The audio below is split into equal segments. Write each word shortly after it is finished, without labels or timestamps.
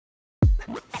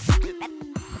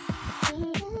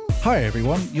Hi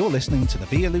everyone, you're listening to the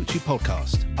Vialucci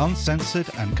podcast, uncensored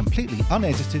and completely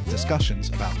unedited discussions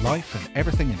about life and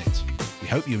everything in it. We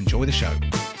hope you enjoy the show.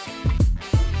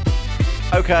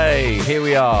 Okay, here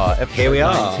we are. Here we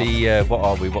are. 90, what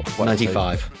are we? What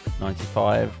 95.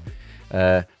 95.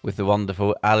 With the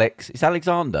wonderful Alex. It's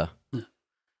Alexander.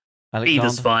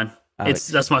 Either's fine.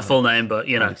 That's my full name, but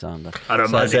you know, Alexander. I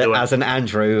don't mind either way. As an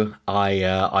Andrew,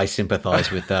 I sympathise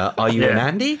with. Are you an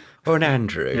Andy or an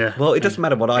Andrew? Yeah. Well, it doesn't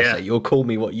matter what I say. You'll call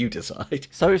me what you decide.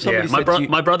 So if somebody said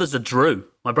my brother's a Drew.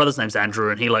 My brother's name's Andrew,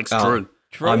 and he likes Drew.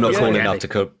 I'm not cool enough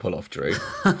to pull off Drew.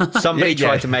 Somebody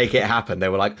tried to make it happen. They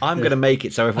were like, I'm going to make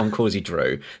it so everyone calls you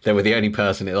Drew. They were the only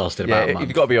person it lasted about a month.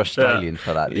 You've got to be Australian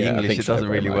for that. The English, it doesn't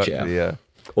really work. Yeah.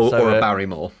 Or a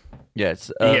Barrymore.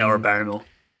 Yes. Or a Barrymore.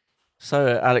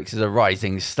 So Alex is a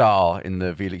rising star in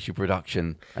the Vialucci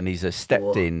production, and he's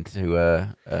stepped in to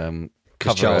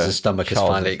because Charles's stomach has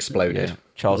finally exploded. Yeah.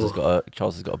 Charles has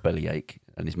got a bellyache,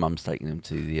 and his mum's taking him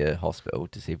to the hospital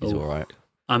to see if he's all right.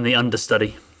 I'm the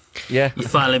understudy. Yeah,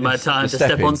 finally my time to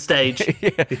step on stage.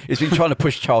 He's been trying to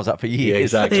push Charles up for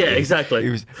years. Yeah, exactly. Yeah, exactly.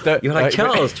 You're like,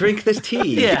 Charles, drink this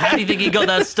tea. Yeah, how do you think he got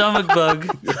that stomach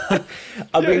bug?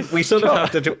 I mean, we sort of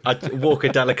have to walk a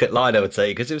delicate line, I would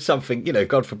say, because if something,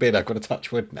 God forbid, I've got to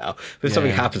touch wood now. If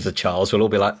something happens to Charles, we'll all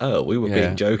be like, oh, we were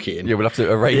being joking. Yeah, we'll have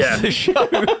to erase the show.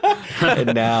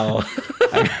 And now...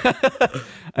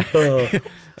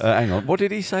 hang on, what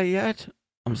did he say he had?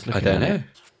 I'm just looking I don't know.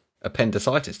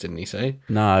 Appendicitis, didn't he say?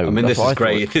 No. I mean, this is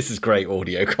great. This is great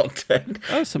audio content.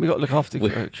 Oh, so we got to look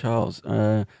after Charles.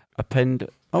 Oh,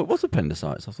 it was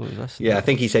appendicitis. I thought it was less. Yeah, I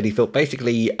think he said he thought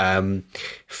basically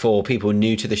for people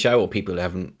new to the show or people who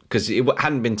haven't, because it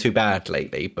hadn't been too bad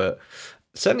lately, but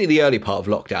certainly the early part of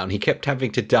lockdown, he kept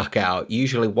having to duck out,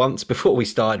 usually once before we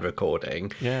started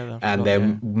recording, and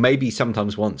then maybe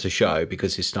sometimes once a show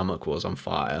because his stomach was on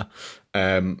fire.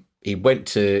 He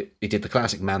did the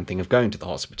classic man thing of going to the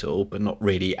hospital, but not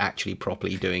really actually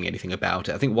properly doing anything about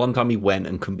it. I think one time he went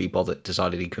and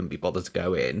decided he couldn't be bothered to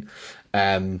go in.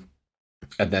 And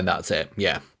then that's it.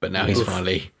 Yeah. But now he's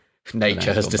finally,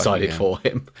 nature has decided for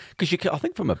him. Because I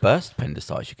think from a burst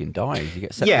appendicitis, you can die. You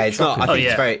get it's not, I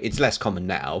think it's less common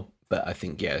now. But I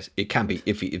think, it can be,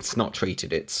 if it's not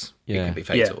treated, it can be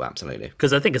fatal, absolutely.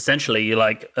 Because I think essentially,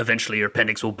 eventually your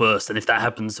appendix will burst. And if that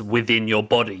happens within your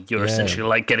body, you're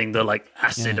essentially getting the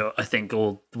acid,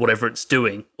 or whatever it's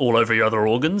doing all over your other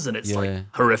organs. And it's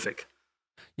horrific.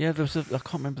 Yeah, I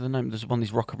can't remember the name. There's one of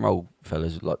these rock and roll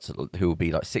fellas who will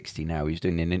be 60 now. He was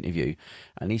doing an interview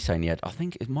and he's saying I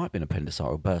think it might have been appendicitis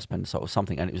or burst appendicitis or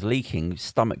something. And it was leaking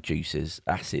stomach juices,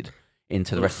 acid,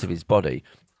 into the rest of his body.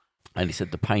 And he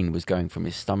said the pain was going from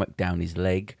his stomach down his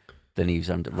leg. Then he was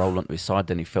roll onto his side.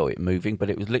 Then he felt it moving. But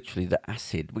it was literally the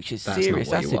acid, which is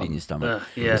serious acid in your stomach.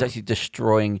 It was actually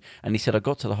destroying. And he said, I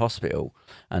got to the hospital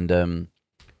and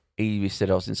he said,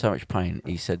 I was in so much pain.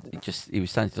 He said, he was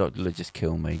saying to the doctor, just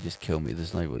kill me.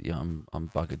 There's no,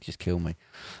 I'm buggered. Just kill me.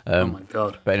 Oh my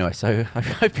God. But anyway, so I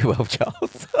hope you're well,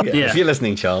 Charles. If you're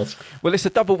listening, Charles. Well, it's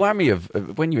a double whammy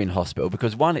of when you're in hospital,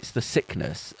 because one, it's the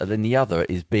sickness, and then the other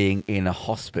is being in a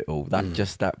hospital.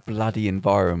 That bloody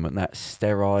environment, that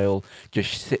sterile,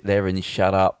 just sit there and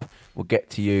shut up. We'll get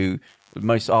to you.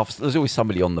 There's always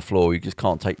somebody on the floor who just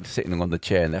can't take sitting on the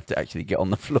chair and they have to actually get on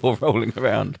the floor rolling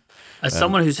around. As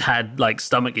someone who's had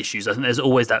stomach issues, I think there's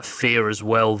always that fear as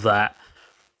well that,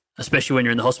 especially when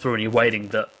you're in the hospital and you're waiting,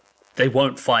 that they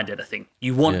won't find it. I think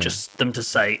you want just them to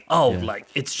say,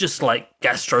 it's just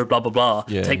gastro blah blah blah.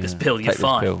 Take this pill, you're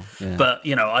fine. But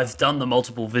I've done the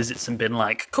multiple visits and been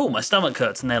like, cool, my stomach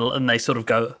hurts, and they sort of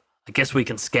go, I guess we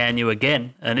can scan you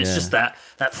again. And it's just that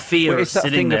fear of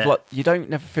sitting there. You don't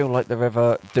never feel like they're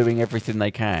ever doing everything they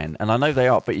can. And I know they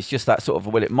are, but it's just that sort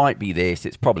of, well, it might be this,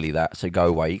 it's probably that, so go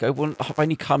away. You go, well, I've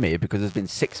only come here because there's been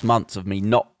 6 months of me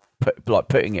not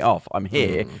putting it off. I'm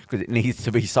here because it needs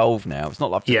to be solved now. It's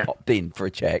not like I've just popped in for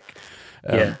a check.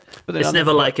 But it's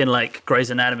never like in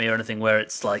Grey's Anatomy or anything where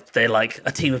it's they're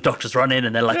a team of doctors run in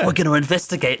and they're we're going to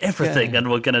investigate everything and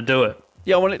we're going to do it.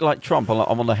 Yeah, I want it like Trump.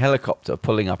 I'm on a helicopter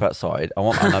pulling up outside. I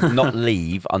want and not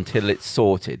leave until it's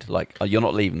sorted. You're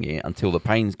not leaving here until the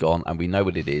pain's gone and we know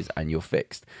what it is and you're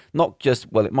fixed. Not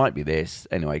just, well, it might be this.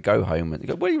 Anyway, go home and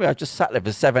go, what do you mean? I just sat there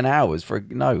for 7 hours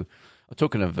no. I'm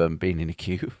talking of being in a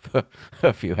queue for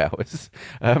a few hours.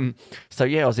 I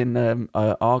was in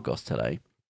Argos today.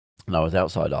 And I was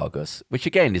outside Argos, which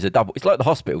again is a double. It's like the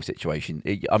hospital situation.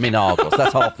 I'm in Argos.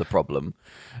 That's half the problem.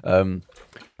 So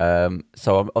I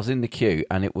was in the queue,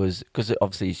 and it was because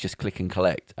obviously it's just click and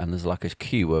collect, and there's a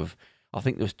queue of, I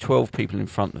think there was 12 people in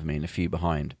front of me and a few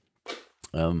behind.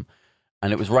 And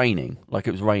it was raining,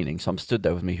 so I'm stood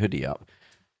there with my hoodie up.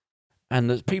 And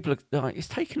there's people like, it's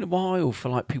taken a while for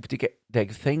like people to get their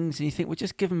things, and you think, well,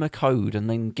 just give them a code and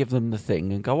then give them the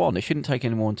thing and go on. It shouldn't take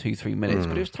any more than 2-3 minutes,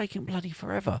 but it was taking bloody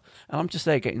forever. And I'm just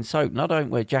there getting soaked, and I don't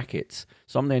wear jackets,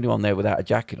 so I'm the only one there without a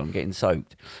jacket on, getting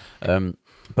soaked.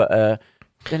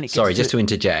 Then it Sorry, just to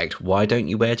interject, why don't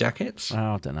you wear jackets?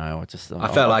 I don't know. I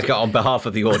felt like on behalf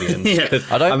of the audience.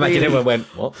 I imagine everyone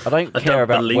went, what? I don't care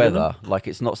about weather. Like,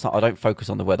 it's not something, I don't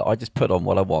focus on the weather. I just put on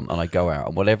what I want and I go out.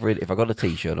 And whatever if I got a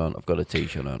t-shirt on, I've got a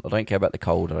t-shirt on. I don't care about the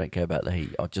cold. I don't care about the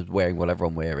heat. I'm just wearing whatever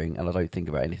I'm wearing, and I don't think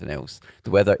about anything else. The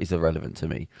weather is irrelevant to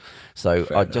me. So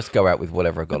I just go out with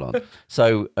whatever I got on.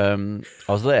 So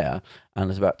I was there, and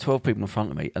there's about 12 people in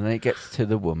front of me, and then it gets to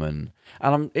the woman,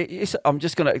 and I'm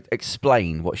just going to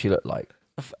explain what she looked like.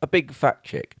 A big fat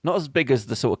chick, not as big as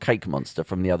the sort of cake monster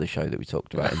from the other show that we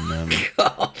talked about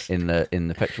in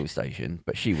the petrol station,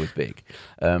 but she was big.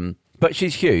 But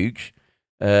she's huge.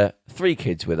 3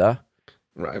 kids with her.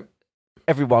 Right.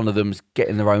 Every one of them's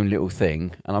getting their own little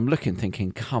thing, and I'm looking,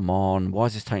 thinking, come on, why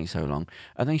is this taking so long?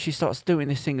 And then she starts doing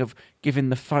this thing of giving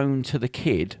the phone to the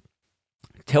kid,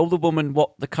 tell the woman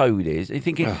what the code is, and you're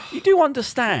thinking, you do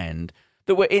understand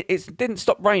that it didn't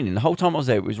stop raining. The whole time I was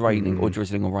there, it was raining or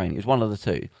drizzling or raining. It was one of the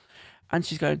two. And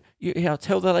she's going, yeah,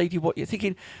 tell the lady what you're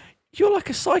thinking. You're like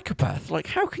a psychopath. Like,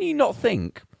 how can you not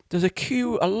think there's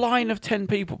a line of 10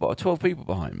 people, but 12 people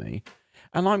behind me,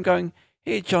 and I'm going,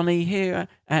 here, Johnny, here,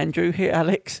 Andrew, here,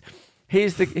 Alex,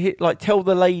 tell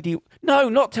the lady. No,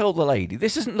 not tell the lady.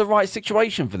 This isn't the right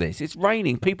situation for this. It's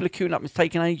raining. People are queuing up. It's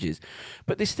taking ages.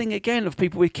 But this thing again of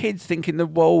people with kids thinking the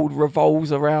world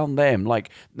revolves around them.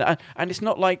 And it's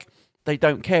not like they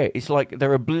don't care. It's like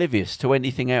they're oblivious to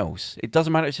anything else. It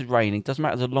doesn't matter if it's raining. It doesn't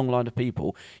matter if there's a long line of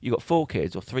people. You've got 4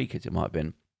 kids or 3 kids, it might have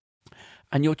been.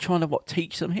 And you're trying to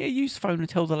teach them, here, use the phone and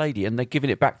tell the lady, and they're giving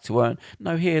it back to her.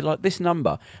 No, here, like this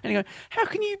number. And you go, how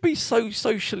can you be so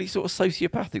socially sort of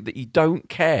sociopathic that you don't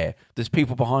care there's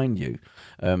people behind you?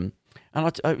 And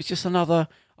it was just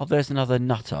there's another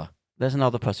nutter. There's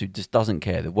another person who just doesn't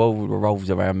care. The world revolves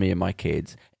around me and my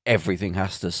kids. Everything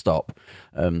has to stop.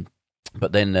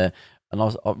 But then, and I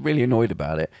was really annoyed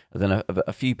about it. And then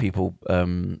a few people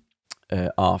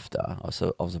after,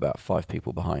 I was about 5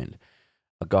 people behind.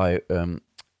 A guy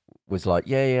was like,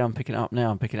 yeah, I'm picking it up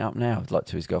now, like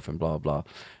to his girlfriend, blah, blah.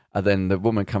 And then the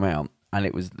woman come out, and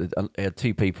it had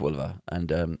 2 people with her,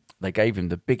 and they gave him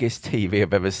the biggest TV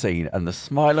I've ever seen, and the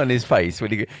smile on his face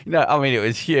when it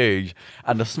was huge,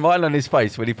 and the smile on his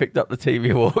face when he picked up the TV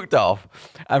and walked off.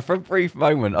 And for a brief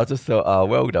moment, I just thought, oh,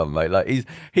 well done, mate. Like,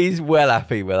 he's well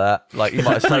happy with that. Like, he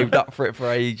might have saved up for it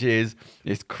for ages.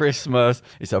 It's Christmas.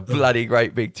 It's a bloody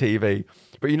great big TV.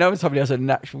 But when somebody has a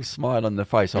natural smile on their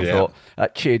face, I thought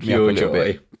that cheered me up a little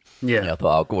bit. Yeah, I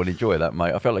thought, I'll go and enjoy that,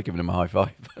 mate. I felt like giving him a high five.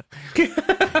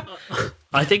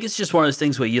 I think it's just one of those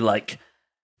things where you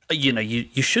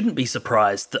you shouldn't be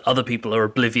surprised that other people are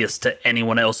oblivious to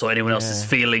anyone else or anyone else's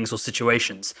feelings or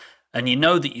situations. And you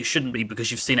know that you shouldn't be because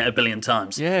you've seen it a billion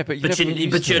times. Yeah, but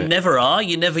you never are.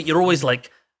 You're always like,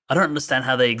 I don't understand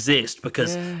how they exist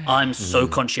because I'm so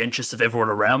conscientious of everyone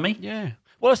around me. Yeah.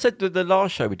 Well, I said the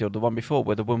last show we did, the one before,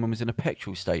 where the woman was in a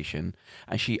petrol station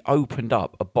and she opened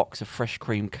up a box of fresh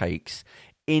cream cakes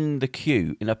in the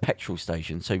queue in a petrol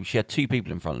station. So she had 2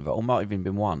 people in front of her, or might have even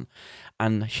been 1.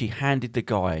 And she handed the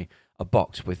guy a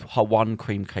box with her 1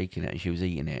 cream cake in it, and she was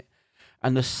eating it.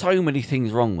 And there's so many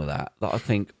things wrong with that I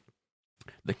think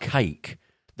the cake,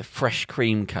 the fresh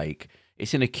cream cake,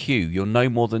 it's in a queue. You're no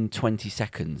more than 20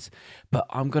 seconds. But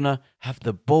I'm going to have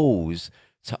the balls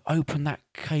to open that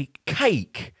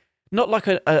cake, not like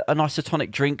an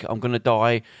isotonic drink. I'm going to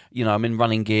die. I'm in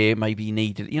running gear. Maybe you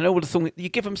need it. All the thing. You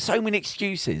give them so many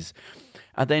excuses,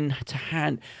 and then to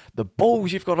hand the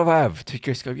balls you've got to have to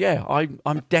just go. Yeah,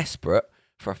 I'm desperate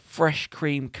for a fresh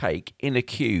cream cake in a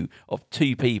queue of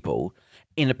 2 people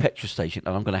in a petrol station,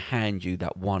 and I'm going to hand you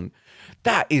that one.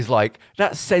 That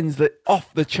sends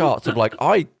off the charts of like,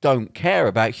 I don't care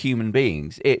about human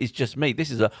beings. It is just me.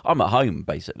 I'm at home,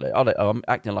 basically. I'm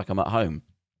acting like I'm at home.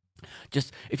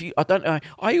 Just, I don't know.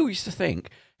 I always used to think,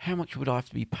 how much would I have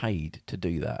to be paid to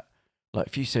do that? Like,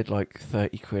 if you said like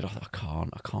 30 quid, I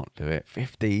can't do it.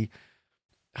 50,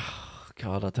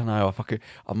 God, I don't know if I could.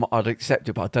 I'd accept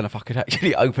it, but I don't know if I could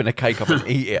actually open a cake up and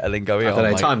eat it and then go. I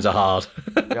don't know. Times are hard.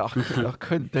 Yeah, I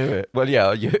couldn't do it. Well,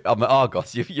 yeah, I'm at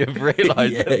Argos. You've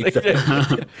realised.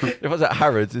 Exactly. If I was at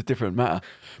Harrods, it's a different matter.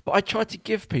 But I try to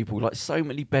give people like so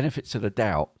many benefits of the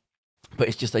doubt, but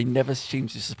it's just they never seem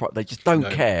to surprise. They just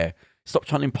don't care. Stop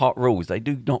trying to impart rules. They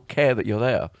do not care that you're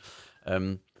there.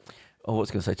 What was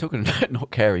I going to say? Talking about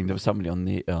not caring, there was somebody on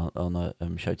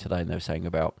the show today, and they were saying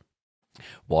about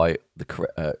why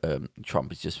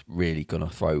Trump is just really going to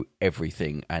throw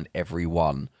everything and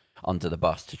everyone under the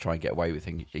bus to try and get away with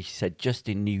things. He said just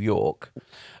in New York,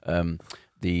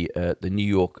 the New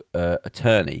York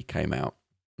attorney came out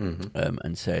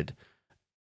and said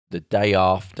the day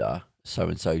after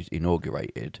so-and-so's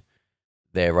inaugurated,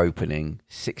 they're opening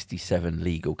 67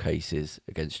 legal cases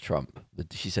against Trump.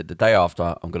 She said the day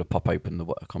after, I'm going to pop open I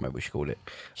can't remember what she called it.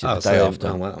 She said the day after.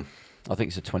 Oh, wow. I think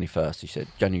it's the 21st. She said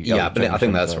January. Yeah, January I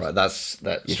think 21st. that's right.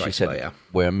 That she strikes said, well, yeah.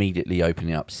 We're immediately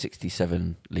opening up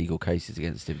 67 legal cases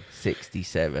against him.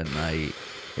 67, mate.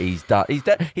 He's done. He's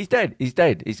dead. He's dead. He's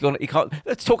dead. He's gone. He can't.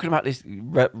 Let's talking about this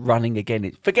running again.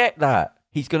 Forget that.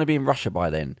 He's going to be in Russia by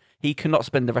then. He cannot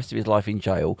spend the rest of his life in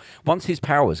jail. Once his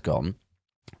power's gone,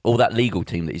 all that legal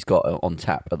team that he's got on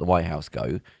tap at the White House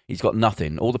he's got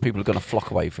nothing. All the people are going to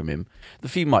flock away from him. The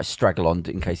few might straggle on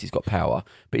in case he's got power,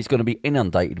 but he's going to be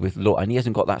inundated with law, and he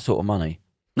hasn't got that sort of money.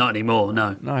 Not anymore,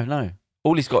 no. No.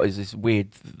 All he's got is this weird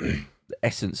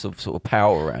essence of sort of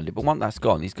power around it, but once that's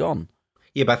gone, he's gone.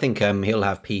 Yeah, but I think he'll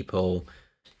have people,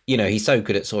 he's so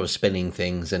good at sort of spinning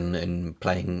things and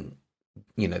playing,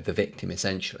 the victim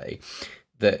essentially,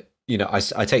 that,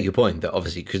 I take your point that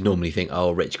obviously, because normally you think,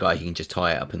 oh, rich guy, he can just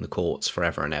tie it up in the courts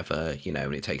forever and ever,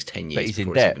 and it takes 10 years. But he's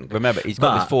in debt. Remember, he's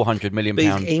got this £400 million.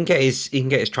 He can get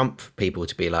his Trump people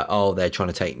to be like, oh, they're trying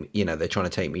to take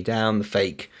me down. The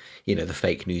fake, the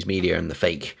fake news media and the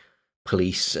fake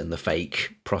police and the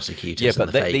fake prosecutors. Yeah,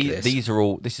 but this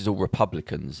is all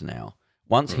Republicans now.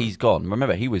 Once he's gone,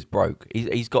 remember he was broke.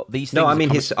 He's got these things. No, I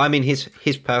mean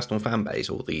his personal fan base.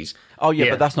 All these. Oh yeah,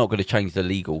 but that's not going to change the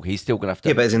legal. He's still going to have to.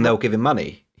 Yeah, but as in they'll give him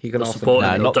money. He's going to support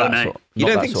him. Not donate. That sort. You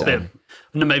don't think so?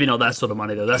 No, maybe not that sort of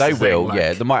money though. That's they the thing, will.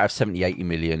 Yeah, they might have 70, 80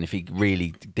 million if he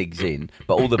really digs in.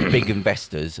 But all the big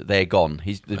investors, they're gone.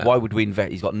 Why would we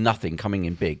invest? He's got nothing coming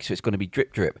in big, so it's going to be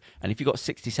drip drip. And if you've got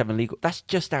 67 legal, that's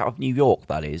just out of New York.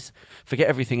 That is. Forget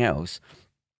everything else.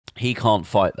 He can't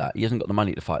fight that. He hasn't got the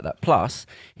money to fight that. Plus,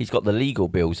 he's got the legal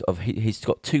bills of he's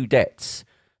got 2 debts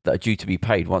that are due to be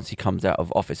paid once he comes out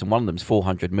of office, and one of them's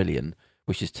 400 million,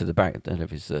 which is to the bank. I don't know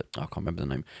if it's I can't remember the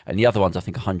name, and the other one's I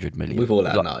think 100 million. We've all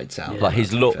had nights out. Like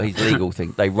his legal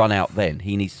thing, they run out then.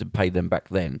 He needs to pay them back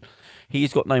then.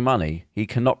 He's got no money. He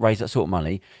cannot raise that sort of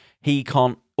money. He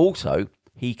can't. Also,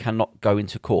 he cannot go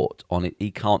into court on it.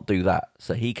 He can't do that.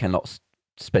 So he cannot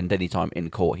spend any time in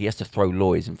court. He has to throw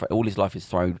lawyers in front. All his life is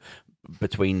thrown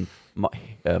between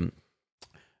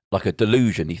like a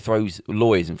delusion. He throws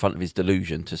lawyers in front of his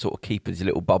delusion to sort of keep his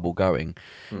little bubble going.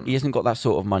 He hasn't got that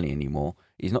sort of money anymore.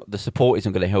 He's not. The support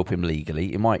isn't going to help him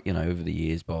legally. It might, over the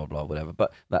years, blah blah whatever.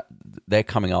 But that they're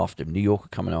coming after him. New York are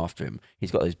coming after him.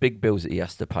 He's got those big bills that he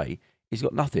has to pay. He's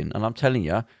got nothing. And I'm telling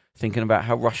you, thinking about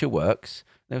how Russia works,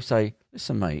 they'll say,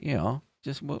 "Listen, mate,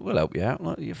 we'll help you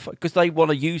out," because they want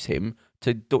to use him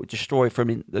to destroy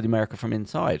America from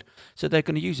inside. So they're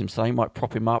going to use him. So they might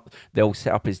prop him up. They'll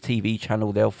set up his TV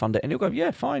channel. They'll fund it, and he'll go,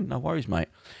 "Yeah, fine, no worries, mate."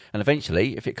 And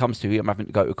eventually, if it comes to him having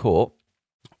to go to court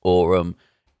or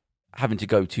having to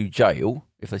go to jail,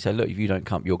 if they say, "Look, if you don't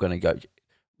come, you're going to go,"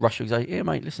 Russia will say, "Yeah,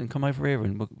 mate, listen, come over here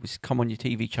and we'll come on your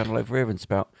TV channel over here and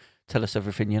tell us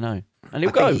everything you know," and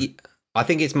he'll go. I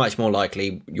think it's much more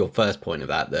likely your first point of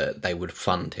that they would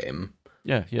fund him.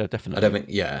 Yeah, definitely. I don't think,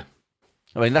 yeah.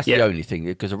 I mean, that's the only thing,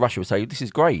 because Russia would say, "This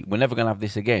is great. We're never going to have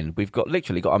this again. We've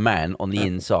literally got a man on the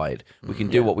inside. We can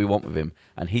do what we want with him,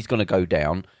 and he's going to go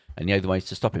down. And the only way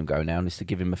to stop him going down is to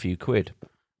give him a few quid."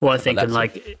 Well, I think,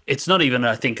 it's not even,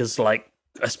 I think, as I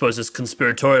suppose, as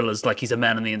conspiratorial as he's a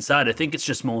man on the inside. I think it's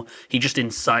just more, he just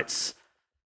incites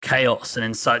chaos and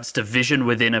incites division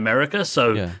within America.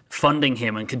 So funding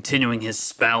him and continuing his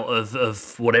spout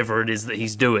of whatever it is that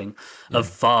he's doing, of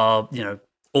far,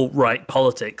 alt-right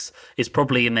politics, is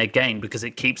probably in their gain, because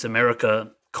it keeps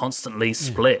America constantly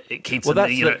split. It keeps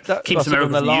keeps America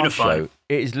from unified.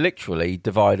 It is literally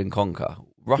divide and conquer.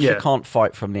 Russia can't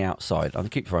fight from the outside. I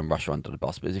keep throwing Russia under the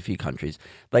bus, but there's a few countries.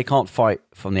 They can't fight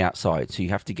from the outside, so you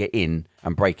have to get in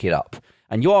and break it up.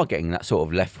 And you are getting that sort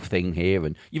of left thing here,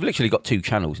 and you've literally got 2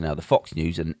 channels now, the Fox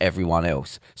News and everyone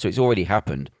else. So it's already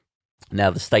happened. Now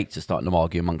the states are starting to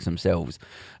argue amongst themselves,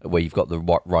 where you've got the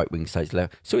right-wing states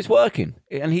left. So it's working,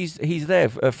 and he's there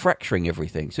fracturing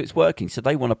everything. So it's working. So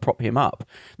they want to prop him up.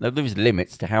 Now there's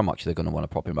limits to how much they're going to want to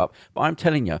prop him up. But I'm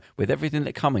telling you, with everything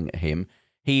that's coming at him,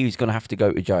 he's going to have to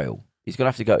go to jail. He's going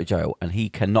to have to go to jail, and he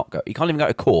cannot go. He can't even go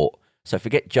to court. So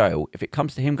forget jail. If it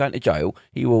comes to him going to jail,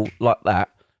 he will, like that,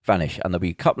 vanish. And there'll be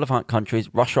a couple of countries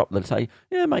rush up and say,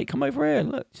 "Yeah, mate, come over here.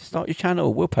 Look, start your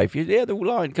channel. We'll pay for you." Yeah, they're all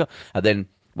lying. And then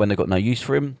when they've got no use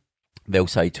for him, they'll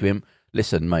say to him,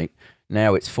 "Listen, mate,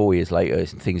 Now it's 4 years later,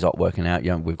 and things aren't working out.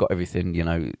 We've got everything.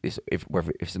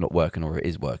 Whether it's not working or it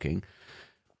is working,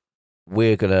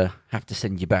 we're gonna have to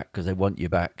send you back because they want you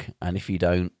back. And if you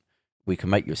don't, we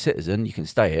can make you a citizen. You can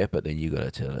stay here, but then you got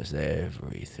to tell us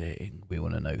everything. We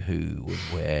want to know who and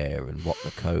where and what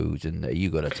the codes, and you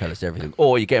got to tell us everything.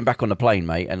 Or you're getting back on the plane,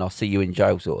 mate, and I'll see you in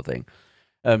jail, sort of thing.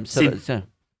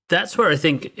 That's where I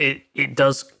think it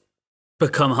does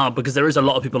become hard, because there is a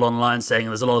lot of people online saying, and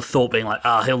there's a lot of thought being like,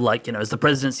 he'll as the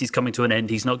presidency's coming to an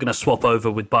end, he's not going to swap over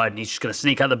with Biden. He's just going to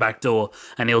sneak out the back door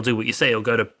and he'll do what you say. He'll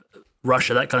go to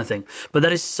Russia, that kind of thing. But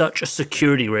that is such a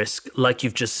security risk, like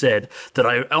you've just said, that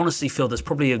I honestly feel there's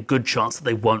probably a good chance that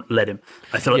they won't let him.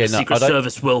 I feel like the Secret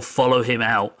Service will follow him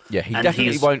out. Yeah, he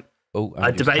definitely won't. Oh,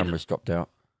 Andrew's camera's dropped out.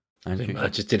 Andrew? I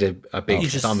just did a big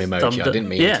thumb emoji. I didn't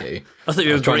mean to. I thought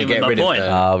you were trying to get rid of point.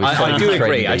 I do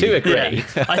agree. I do agree.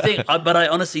 Yeah. I think, but I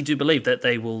honestly do believe that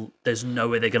they will. There's no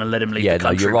way they're going to let him leave the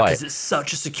country, you're right, because it's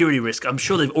such a security risk. I'm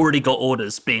sure they've already got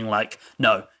orders being like,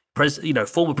 no,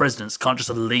 former presidents can't just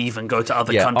leave and go to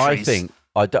other countries. I think.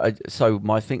 So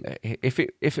my thing, if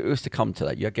it was to come to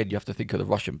that, you have to think of the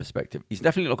Russian perspective. He's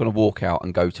definitely not going to walk out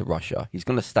and go to Russia. He's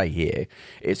going to stay here.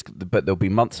 But there'll be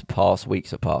months pass,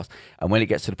 weeks pass, and when it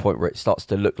gets to the point where it starts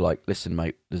to look like, listen,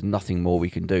 mate, there's nothing more we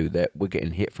can do. That we're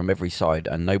getting hit from every side,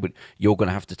 and you're going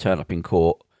to have to turn up in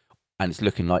court, and it's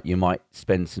looking like you might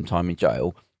spend some time in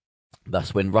jail.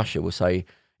 That's when Russia will say,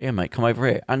 yeah, mate, come over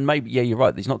here. And maybe, you're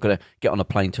right. He's not going to get on a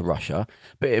plane to Russia,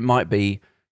 but it might be,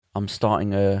 I'm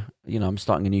starting a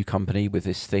new company with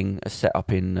this thing set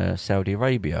up in Saudi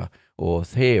Arabia or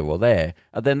here or there,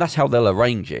 and then that's how they'll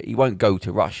arrange it. He won't go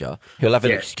to Russia. He'll have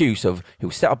an excuse of he'll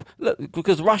set up,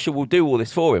 because Russia will do all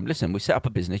this for him. Listen, we set up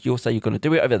a business. You'll say you're going to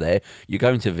do it over there. You're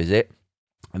going to visit,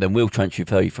 and then we'll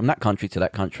transfer you from that country to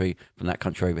that country, from that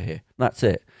country over here. That's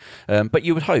it. But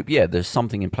you would hope, there's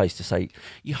something in place to say.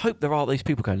 You hope there are these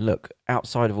people going, look,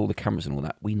 outside of all the cameras and all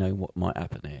that, we know what might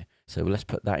happen here. So let's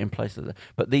put that in place.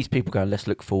 But these people going, let's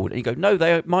look forward. And you go, no,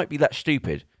 they might be that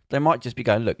stupid. They might just be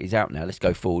going, look, he's out now. Let's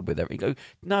go forward with everything. You go,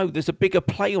 no, there's a bigger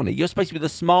play on it. You're supposed to be the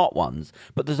smart ones,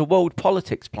 but there's a world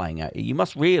politics playing out here. You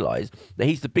must realise that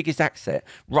he's the biggest asset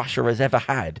Russia has ever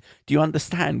had. Do you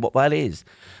understand what that is?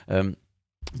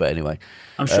 But anyway,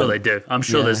 I'm sure they do. I'm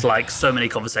sure there's so many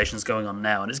conversations going on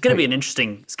now, and it's going to be an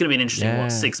interesting.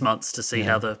 6 months to see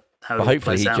how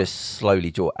hopefully he just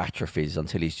slowly atrophies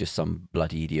until he's just some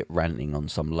bloody idiot ranting on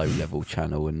some low level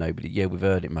channel, and nobody. Yeah, we've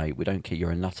heard it, mate. We don't care.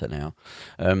 You're a nutter now.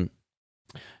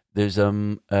 There's he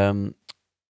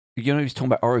was talking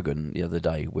about Oregon the other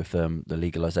day with the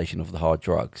legalization of the hard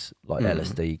drugs like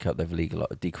LSD.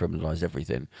 They've decriminalized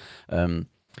everything,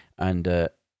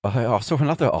 I saw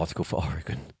another article for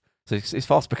Oregon. So it's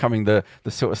fast becoming the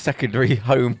sort of secondary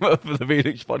home of the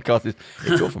Vialucci podcast.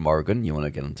 If you're from Oregon, you want to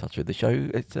get in touch with the show,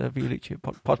 it's Vialucci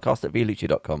podcast at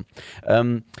vialucci.com.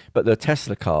 But the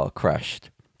Tesla car crashed.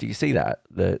 Do you see that?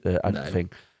 The thing?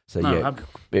 So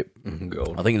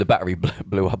I think the battery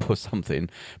blew up or something,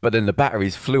 but then the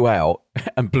batteries flew out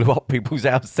and blew up people's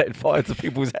houses, set fire to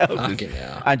people's houses.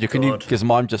 Andrew, can you? Because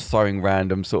I'm just throwing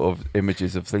random sort of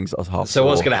images of things that I was half. So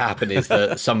what's going to happen is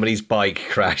that somebody's bike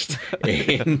crashed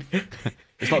in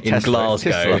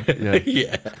Glasgow.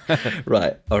 Yeah.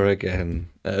 Right, Oregon.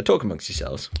 Talk amongst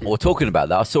yourselves. Well, talking about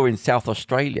that, I saw in South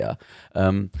Australia,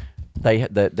 they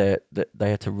had they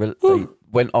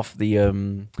went off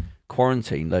the.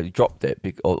 Quarantine, they dropped it,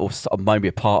 or maybe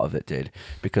a part of it did,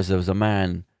 because there was a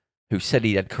man who said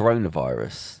he had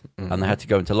coronavirus and they had to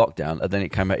go into lockdown, and then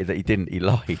it came out that he didn't. He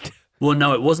lied. Well,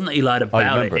 no, it wasn't that he lied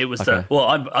about it. It was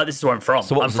this is where I'm from.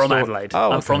 So I'm from Adelaide.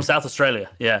 I'm from South Australia.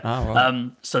 Yeah. Oh,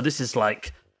 right. So this is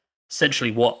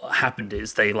essentially what happened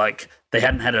is they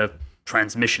hadn't had a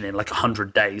transmission in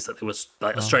 100 days. That it was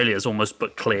Australia's almost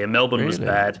but clear. Melbourne was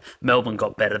bad. Melbourne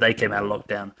got better. They came out of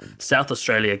lockdown. South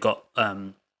Australia got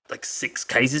 6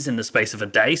 cases in the space of a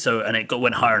day. And it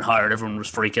went higher and higher, and everyone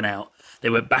was freaking out. They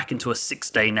went back into a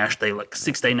 6-day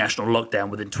national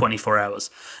lockdown within 24 hours.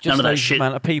 None of that shit.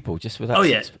 Amount of people just with that. Oh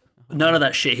yeah, none of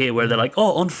that shit here where they're like,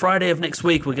 on Friday of next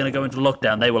week we're going to go into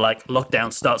lockdown. They were like,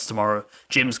 lockdown starts tomorrow.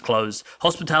 Gyms closed.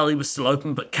 Hospitality was still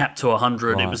open but capped to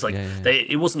 100. Right. It was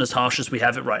it wasn't as harsh as we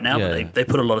have it right now, but they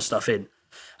put a lot of stuff in.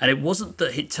 And it wasn't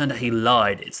that it turned out he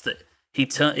lied. It's that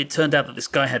it turned out that this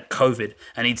guy had COVID,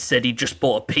 and he'd said he just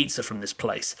bought a pizza from this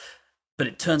place. But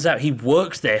it turns out he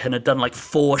worked there and had done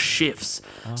 4 shifts.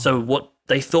 Oh. So what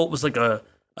they thought was a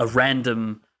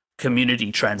random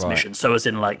community transmission. Right. So as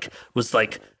in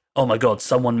oh my God,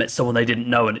 someone met someone they didn't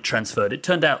know and it transferred. It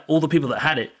turned out all the people that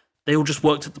had it they all just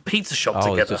worked at the pizza shop Oh,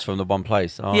 together. it's just from the one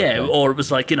place. Oh, yeah, okay. or it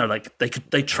was like, like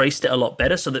they traced it a lot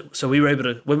better, so we were able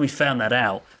to, when we found that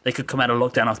out, they could come out of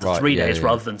lockdown after 3 days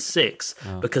rather than 6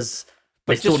 because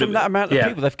they But just thought from that amount of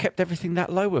people, they've kept everything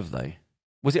that low, have they?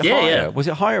 Was it higher? Yeah. Was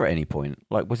it higher at any point?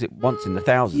 Like, was it once in the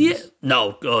thousands? Yeah,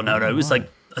 no, it was like,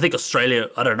 I think Australia,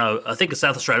 I don't know, I think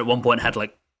South Australia at one point had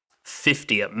like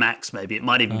 50 at max, maybe. It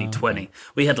might even be 20.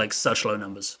 We had like such low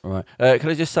numbers. Right. Can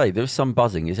I just say, there's some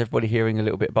buzzing. Is everybody hearing a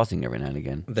little bit of buzzing every now and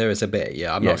again? There is a bit,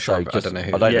 yeah. I'm not sure. I don't know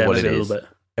who. I don't know what it maybe a is. little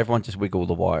bit. Everyone just wiggle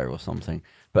the wire or something.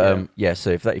 But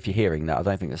so if you're hearing that, I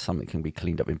don't think that's something that can be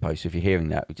cleaned up in post. So if you're hearing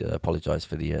that, we apologise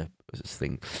for the this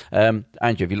thing.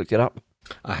 Andrew, have you looked it up?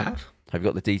 I have. Have you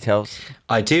got the details?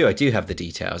 I do have the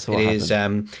details. So it is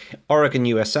Oregon,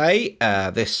 USA.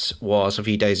 This was a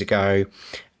few days ago.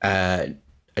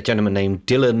 A gentleman named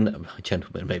Dylan,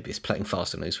 maybe he's playing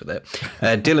fast and loose with it.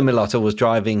 Dylan Milotta was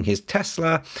driving his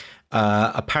Tesla,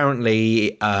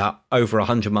 apparently over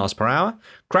 100 miles per hour,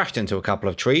 crashed into a couple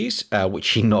of trees, which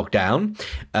he knocked down,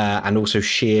 and also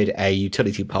sheared a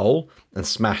utility pole and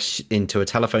smashed into a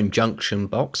telephone junction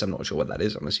box. I'm not sure what that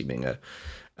is. I'm assuming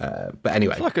but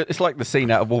anyway. It's like the scene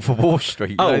out of Wolf of Wall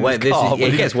Street.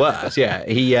 It gets worse. Yeah.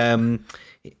 He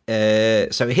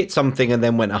so he hit something and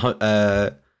then went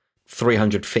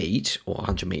 300 feet or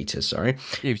 100 meters, sorry.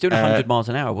 Yeah, he was doing 100 miles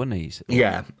an hour, wasn't he?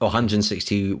 Yeah,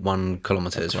 161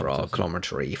 kilometers for our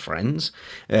kilometry friends.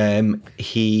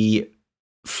 He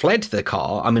fled the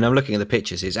car. I mean, I'm looking at the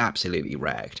pictures. It's absolutely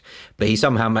wrecked. But he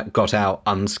somehow got out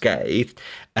unscathed.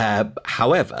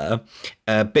 However,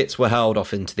 bits were hurled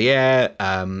off into the air.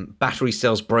 Battery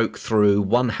cells broke through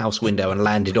one house window and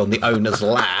landed on the owner's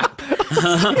lap.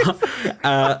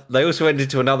 They also went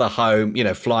into another home,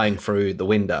 flying through the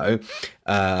window,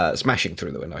 smashing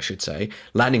through the window, I should say,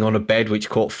 landing on a bed which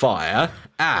caught fire.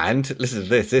 And listen to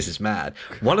this is mad.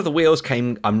 One of the wheels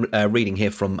came, I'm reading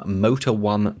here from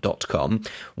motor1.com.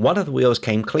 One of the wheels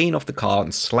came clean off the car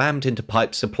and slammed into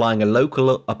pipes supplying a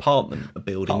local apartment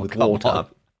building with water. On.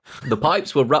 The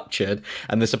pipes were ruptured,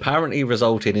 and this apparently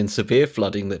resulted in severe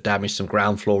flooding that damaged some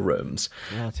ground floor rooms.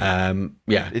 He didn't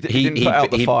put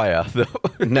out the fire.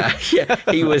 No, he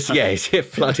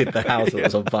flooded the house that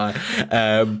was on fire.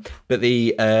 But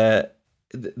the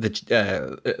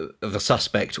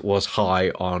suspect was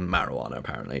high on marijuana.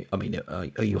 Apparently, I mean,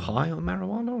 are you high on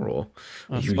marijuana or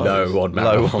are you low on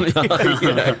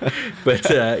marijuana?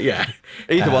 But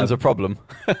either one's a problem.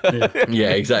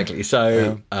 Yeah, exactly.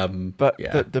 So,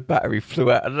 the battery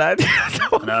flew out and landed.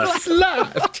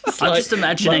 I'm just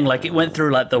imagining like it went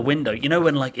through like the window. You know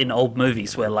when like in old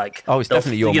movies where like it's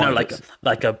definitely your mic.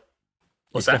 like a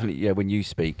what's that? Definitely when you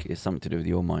speak, it's something to do with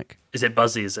your mic. Is it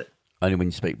buzzy? Is it? Only when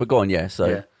you speak. But go on, You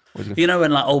know,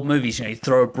 in like old movies, you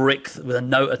throw a brick with a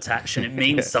note attached and it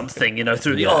means something,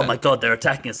 oh my God, they're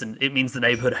attacking us and it means the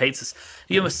neighborhood hates us.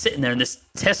 You're sitting there and this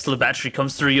Tesla battery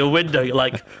comes through your window. You're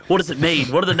like, what does it mean?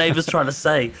 What are the neighbors trying to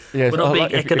say? Yeah, we're not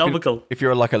being economical. If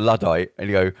you're like a Luddite and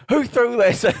you go, who threw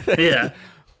this? Yeah.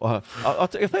 Well, I'll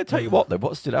tell you what, though,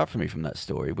 what stood out for me from that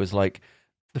story was like,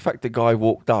 the fact the guy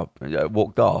walked off,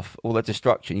 all that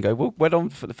destruction. You go, well, went on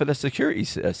for the security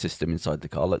system inside the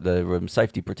car, like the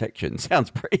safety protection.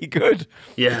 Sounds pretty good.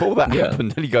 Yeah. If all that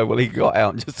happened, then you go, well, he got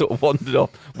out and just sort of wandered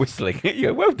off whistling. You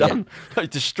go, well done. Yeah.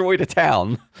 Like, destroyed a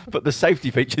town, but the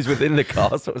safety features within the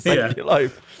car sort of saved your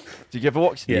life. Did you ever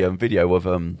watch the video of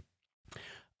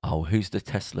who's the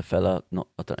Tesla fella? I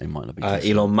don't know, he might not be Tesla.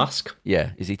 Elon Musk.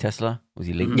 Yeah, is he Tesla? Was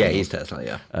he linked? Yeah, he's Tesla.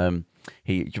 Yeah.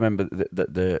 Do you remember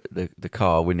the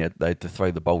car when they had to throw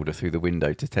the boulder through the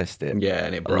window to test it? Yeah,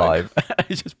 and it broke. Live.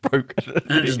 It just broke.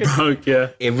 Yeah.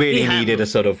 It really needed a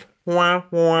sort of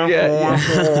But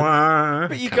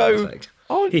you go, effect.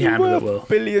 You're worth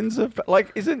billions of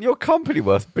isn't your company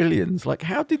worth billions? Like,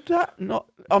 how did that not?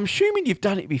 I'm assuming you've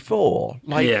done it before.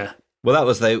 Well, that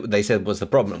was they said was the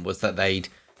problem was that they'd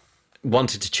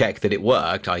wanted to check that it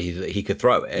worked, i.e. that he could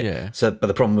throw it. Yeah. So, but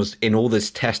the problem was in all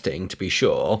this testing, to be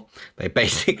sure, they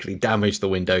basically damaged the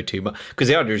window too much. Because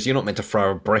the idea is you're not meant to throw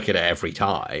a brick at it every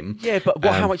time. Yeah, but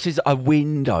how much is a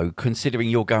window considering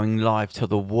you're going live to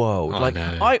the world? I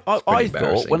know. I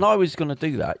thought when I was going to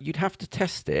do that, you'd have to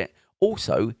test it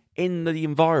also in the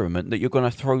environment that you're going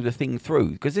to throw the thing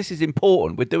through, because this is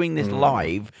important. We're doing this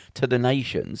live to the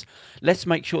nations. Let's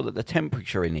make sure that the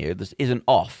temperature in here isn't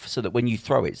off, so that when you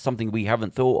throw it, it's something we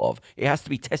haven't thought of. It has to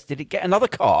be tested. Get another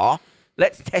car.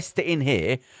 Let's test it in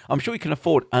here. I'm sure you can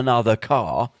afford another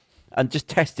car and just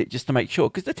test it just to make sure,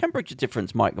 because the temperature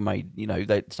difference might have made,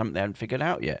 something they haven't figured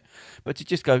out yet. But to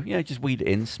just go, just weed it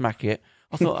in, smack it.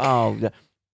 I thought,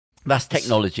 That's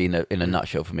technology in a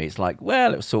nutshell for me. It's like,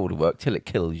 well, it'll sort of work till it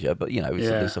kills you, but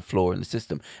it's a flaw in the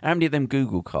system. How many of them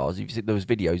Google cars? You've seen those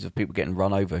videos of people getting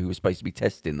run over who were supposed to be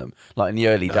testing them. Like in the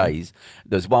early days,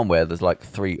 there's one where there's like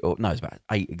it's about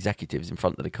 8 executives in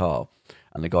front of the car,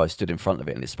 and the guy stood in front of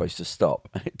it and it's supposed to stop,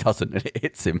 and it doesn't, and it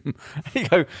hits him. And you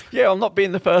go, yeah, I'm not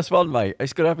being the first one, mate.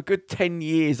 It's going to have a good 10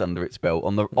 years under its belt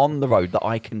on the road that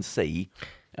I can see,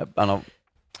 and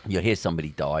you hear somebody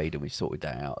died and we sorted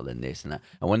that out, and then this and that.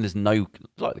 And when there's no,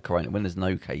 like the corona, when there's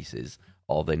no cases,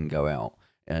 I'll then go out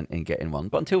and get in one.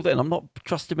 But until then, I'm not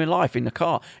trusting my life in the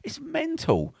car. It's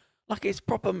mental. Like, it's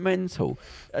proper mental.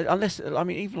 Unless, I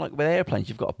mean, even like with airplanes,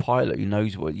 you've got a pilot who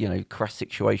knows what, crash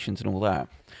situations and all that.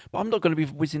 But I'm not going to be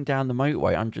whizzing down the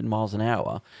motorway 100 miles an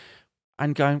hour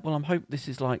and going, well, I'm hoping this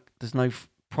is like, there's no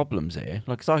problems here.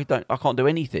 Like, 'cause I can't do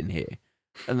anything here.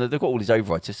 And they've got all this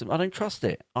override system. I don't trust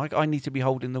it. I need to be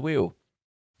holding the wheel.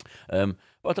 But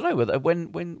I don't know whether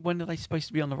when are they supposed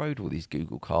to be on the road, all these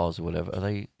Google cars or whatever? Are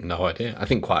they? No idea. I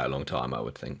think quite a long time. I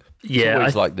would think. Yeah,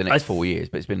 it's like the next 4 years,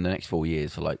 but it's been the next 4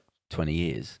 years for like 20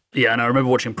 years. Yeah, and I remember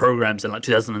watching programs in like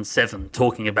 2007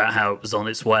 talking about how it was on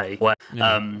its way.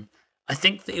 Yeah. I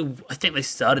think they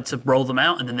started to roll them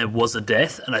out, and then there was a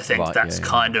death, and I think that's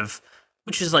kind of.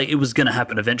 Which is like, it was going to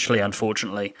happen eventually,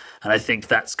 unfortunately. And I think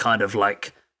that's kind of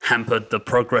like hampered the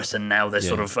progress. And now they're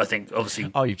sort of, I think, obviously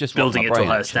you've just building it to a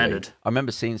higher standard. I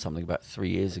remember seeing something about 3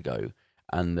 years ago.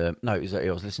 And I was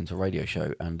listening to a radio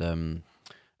show. And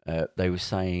they were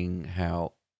saying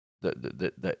how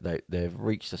that they've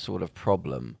reached a sort of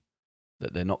problem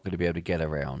that they're not going to be able to get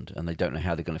around. And they don't know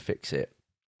how they're going to fix it.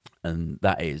 And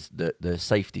that is the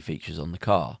safety features on the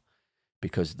car.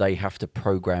 Because they have to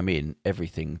program in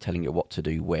everything, telling it what to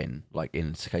do when, like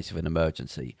in the case of an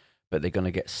emergency. But they're going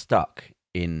to get stuck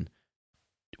in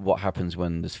what happens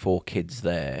when there's 4 kids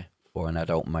there or an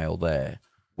adult male there.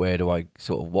 Where do I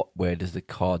where does the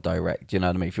car direct? Do you know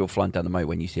what I mean? If you're flying down the motorway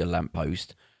when you see a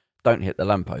lamppost, don't hit the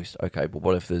lamppost. Okay, but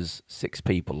what if there's 6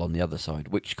 people on the other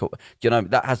side? Do you know,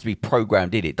 that has to be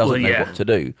programmed in. It doesn't know what to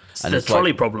do. It's the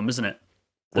trolley problem, isn't it?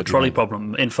 The trolley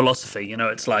problem in philosophy,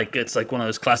 it's like one of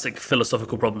those classic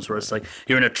philosophical problems where it's like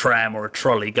you're in a tram or a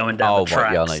trolley going down the tracks,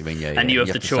 I know what you mean. and you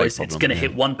have the choice. It's going to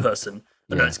hit one person,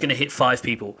 no, it's going to hit 5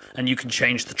 people, and you can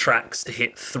change the tracks to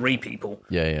hit 3 people.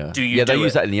 Yeah. They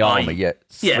use that in the army.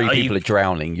 3 people are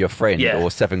drowning. Your friend or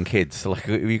 7 kids. Like,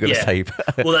 who are you going to save?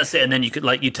 Well, that's it. And then you could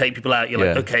you take people out.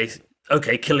 You're like,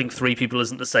 okay, killing 3 people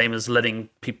isn't the same as letting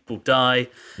people die.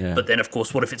 Yeah. But then, of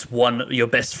course, what if it's your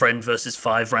best friend versus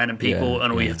 5 random people,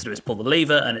 and all you have to do is pull the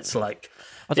lever, and it's like...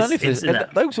 I don't know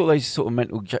if those sort of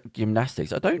mental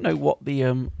gymnastics, I don't know what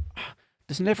the...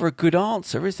 there's never a good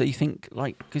answer, is there? You think,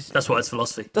 cause that's why it's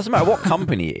philosophy. Doesn't matter what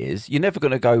company it is, you're never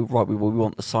going to go, right, we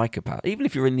want the psychopath. Even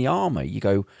if you're in the army, you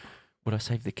go... Would I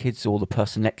save the kids or the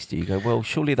person next to you? You go, well,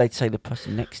 surely they'd say the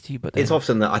person next to you, but it's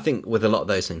often that, I think with a lot of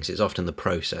those things, it's often the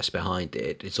process behind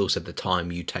it. It's also the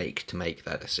time you take to make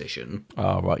that decision.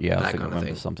 Oh, right, yeah, I think I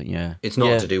remember something, yeah. It's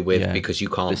not to do with because you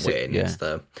can't win. Yeah. It's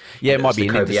the it might be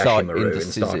an indecisive in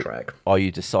Star Trek. Are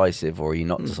you decisive or are you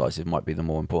not decisive? Might be the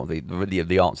more important thing.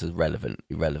 The answer is irrelevant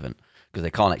because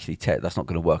they can't actually test. That's not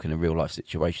going to work in a real life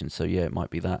situation. So yeah, it might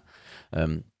be that.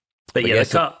 But yeah,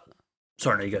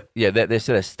 sorry, there you go. Yeah,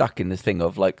 they're stuck in this thing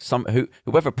of like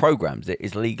whoever programs it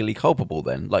is legally culpable.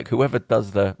 Then, like whoever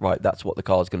does that's what the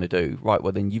car's going to do. Right,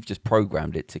 well then you've just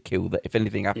programmed it to kill that. If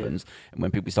anything happens, and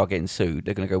when people start getting sued,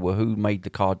 they're going to go, well, who made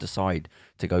the car decide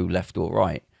to go left or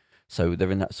right? So they're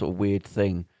in that sort of weird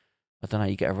thing. I don't know how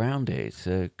you get around it.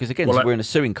 Because again, we're in a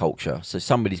suing culture. So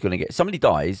somebody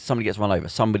dies, somebody gets run over,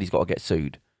 somebody's got to get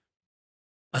sued.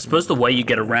 I suppose the way you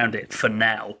get around it for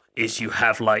now is you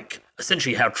have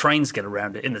essentially how trains get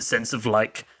around it, in the sense of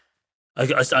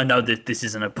I know that this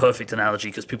isn't a perfect analogy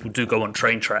because people do go on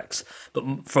train tracks, but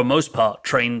for most part,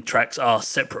 train tracks are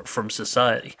separate from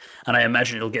society. And I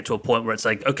imagine it'll get to a point where it's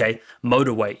like, okay,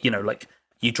 motorway,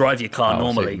 you drive your car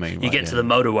normally, you get to the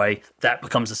motorway, that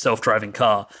becomes a self-driving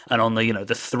car. And on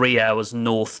the 3 hours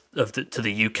north to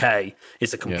the UK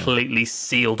is a completely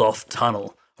sealed off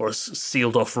tunnel or a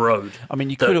sealed off road. I mean,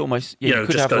 you could almost, you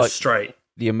could just have go straight.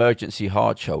 The emergency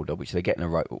hard shoulder, which they get in a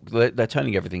road. They're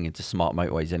turning everything into smart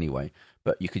motorways anyway,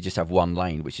 but you could just have one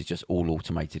lane, which is just all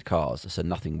automated cars, so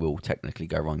nothing will technically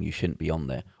go wrong. You shouldn't be on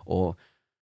there. Or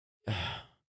I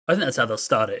think that's how they'll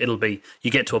start it. It'll be, you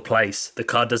get to a place, the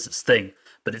car does its thing,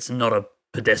 but it's not a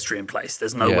pedestrian place.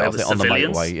 There's nowhere with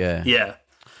civilians. On the motorway,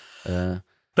 yeah.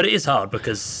 But it is hard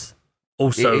because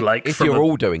also like if you're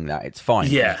all doing that, it's fine.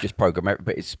 Yeah. You just program it,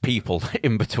 but it's people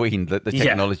in between that the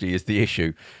technology is the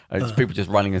issue. And it's people just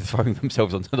running and throwing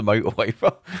themselves onto the motorway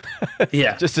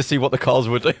just to see what the cars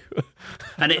would do.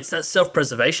 And it's that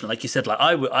self-preservation, like you said. Like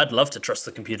I'd love to trust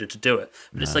the computer to do it,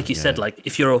 but it's like you said. Like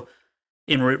if you're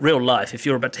in real life, if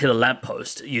you're about to hit a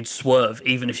lamppost, you'd swerve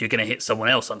even if you're going to hit someone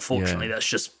else. Unfortunately, that's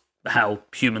just how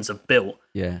humans are built.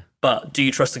 Yeah. But do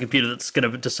you trust the computer that's going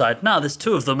to decide, no, there's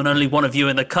two of them and only one of you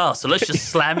in the car, so let's just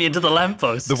slam you into the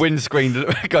lamppost. The windscreen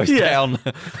goes down.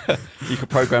 You could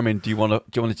program in, do you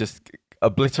want to just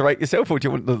obliterate yourself, or do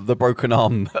you want the broken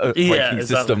arm braking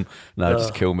system? No,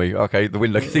 just kill me. Okay, the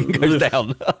window thing goes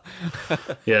down.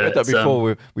 Yeah. I read that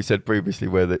before. We said previously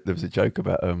where there was a joke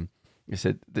about... He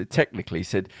said that technically, he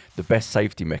said the best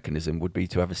safety mechanism would be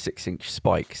to have a 6-inch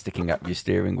spike sticking up your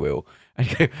steering wheel,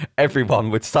 and everyone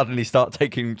would suddenly start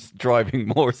taking driving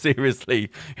more seriously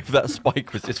if that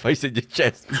spike was just facing your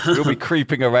chest. You'll be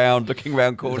creeping around, looking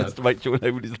around corners to make sure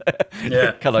nobody's there.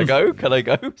 Yeah. Can I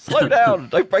go? Slow down!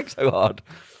 Don't brake so hard.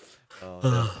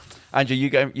 Andrew,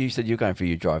 you said you're going for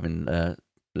your driving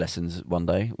lessons one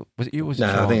day. Was it you? Or was it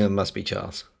No, Charles? I think it must be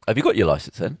Charles. Have you got your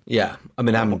license then? Yeah, I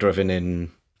mean, I haven't driven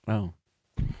in. Oh.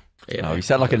 Yeah, You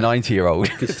sound like a 90-year-old.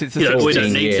 We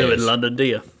don't need to in London, do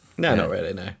you? No, not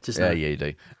really. No. Just yeah, you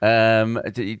do.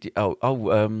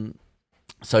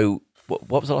 So what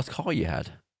was the last car you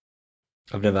had?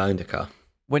 I've never owned a car.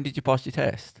 When did you pass your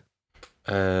test?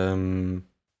 Well,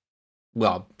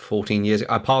 14 years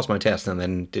ago. I passed my test and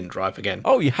then didn't drive again.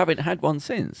 Oh, you haven't had one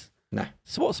since? No.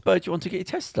 So what spurred you on to get your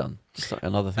test done? Just like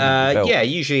another thing? on your belt? Yeah,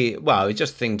 usually, well, it's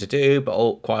just a thing to do,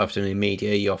 but quite often in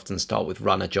media, you often start with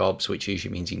runner jobs, which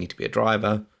usually means you need to be a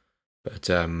driver. But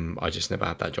I just never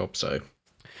had that job, so...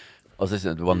 I was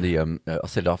listening to one of the, I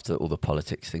said after all the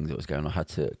politics things that was going on, I had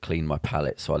to clean my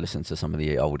palate. So I listened to some of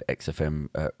the old XFM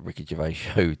Ricky Gervais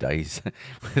show days.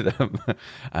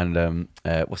 And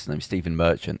what's his name? Stephen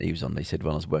Merchant, he was on. They said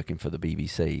when I was working for the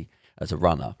BBC as a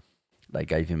runner, they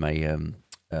gave him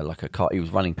like a car. He was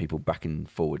running people back and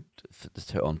forward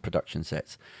on production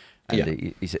sets.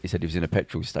 And he said he was in a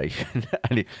petrol station.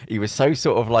 And he was so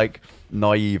sort of like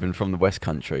naive and from the West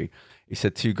Country. He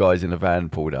said two guys in a van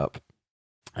pulled up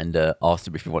and asked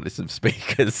him if he wanted some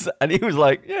speakers, and he was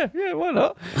like, "Yeah, why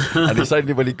not?" And it's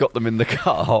only when he got them in the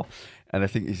car, and I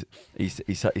think he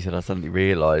said I suddenly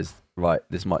realised, right,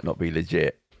 this might not be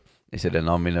legit. He said, and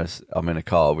I'm in a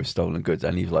car with stolen goods,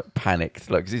 and he was like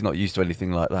panicked, like because he's not used to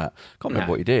anything like that. Can't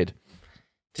remember what he did.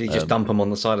 Did he just dump them on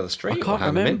the side of the street? I can't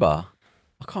remember.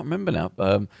 I can't remember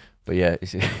now. But yeah, it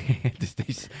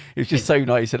was just so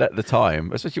nice. He said at the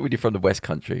time, especially when you're from the West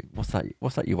Country, what's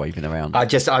that you're waving around? I'm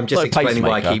just like explaining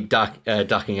why I keep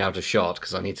ducking out of shot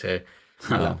because I need to.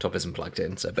 My laptop isn't plugged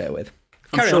in, so bear with.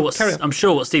 I'm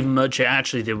sure what Stephen Merchant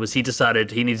actually did was he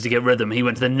decided he needed to get rhythm. He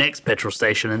went to the next petrol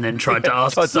station and then tried to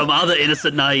ask some other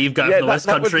innocent naive guy from the West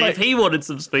Country if he wanted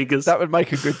some speakers. That would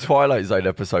make a good Twilight Zone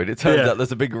episode. It turns out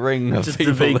there's a big ring of just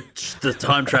people. The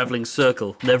time traveling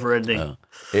circle, never ending.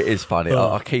 It is funny.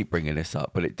 I keep bringing this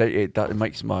up, but it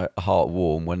makes my heart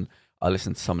warm when I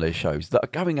listen to some of their shows that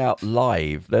are going out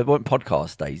live. They weren't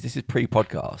podcast days. This is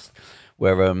pre-podcast,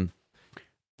 where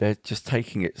they're just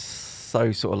taking it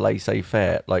so sort of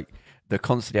laissez-faire. Like they're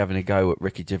constantly having a go at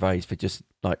Ricky Gervais for just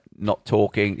like not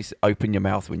talking. Just open your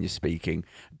mouth when you're speaking.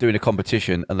 Doing a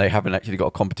competition, and they haven't actually got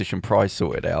a competition prize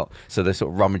sorted out, so they're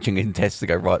sort of rummaging in tests to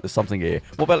go, right, there's something here.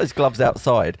 What about those gloves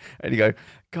outside? And you go,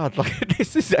 God, like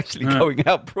this is actually going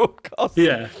out broadcast.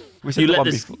 Yeah.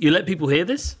 You let people hear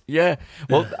this? Yeah.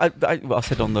 Well, I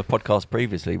said on the podcast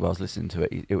previously while I was listening to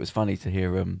it, it was funny to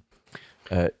hear.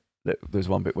 There's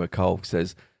one bit where Carl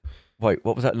says, "Wait,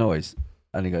 what was that noise?"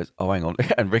 And he goes, "Oh, hang on."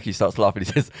 And Ricky starts laughing.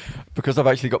 He says, "Because I've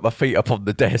actually got my feet up on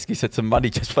the desk." He said, "Some money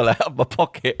just fell out of my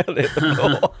pocket and hit the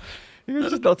floor." He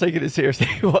was just not taking it seriously.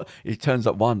 He turns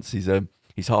up once. He's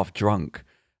half drunk.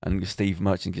 And Steve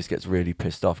Merchant just gets really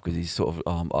pissed off because he's sort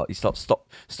of he stops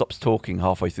talking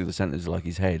halfway through the sentence like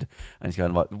his head, and he's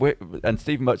going like, and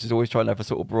Steve Merchant's always trying to have a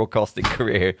sort of broadcasting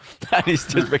career, and he's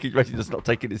just Ricky Gervais just not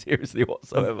taking it seriously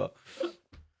whatsoever.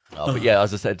 But yeah,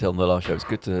 as I said on the last show, it's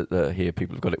good to hear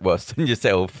people have got it worse than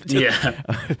yourself. Yeah.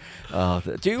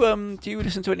 Do you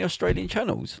listen to any Australian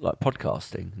channels like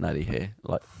podcasting? Natalie here,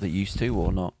 like that you used to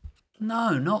or not?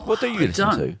 No, not. What do you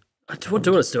listen to? What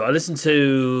do I listen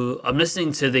to? I'm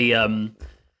listening to the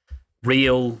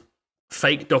real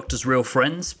fake doctors, real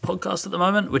friends podcast at the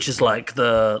moment, which is like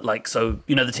the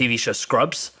TV show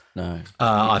Scrubs. No,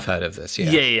 I've heard of this.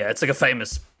 Yeah. It's like a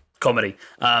famous comedy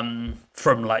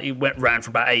from like it ran for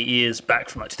about 8 years back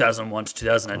from like 2001 to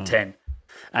 2010.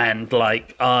 and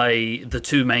like the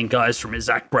two main guys from it,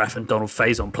 Zach Braff and Donald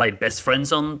Faison, played best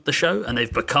friends on the show, and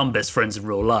they've become best friends in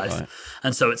real life. Right.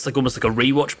 And so it's like almost like a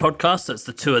rewatch podcast. So it's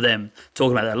the two of them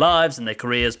talking about their lives and their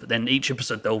careers, but then each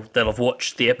episode they'll have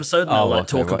watched the episode and they'll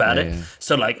talk about it. Yeah.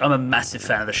 So like I'm a massive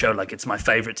fan of the show. Like it's my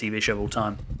favorite TV show of all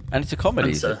time. And it's a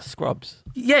comedy, is it? Scrubs.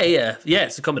 Yeah.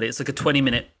 It's a comedy. It's like a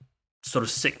 20-minute sort of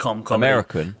sitcom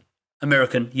comedy.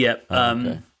 American, yeah.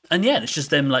 Okay. And yeah, it's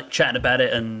just them like chatting about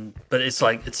it, but it's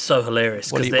like it's so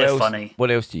hilarious because they're funny. What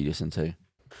else do you listen to?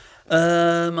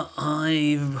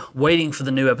 I'm waiting for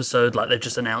the new episode. Like they've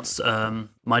just announced,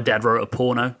 My Dad Wrote a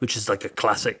Porno, which is like a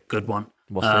classic, good one.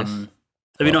 What's this?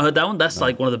 Have you not heard that one? That's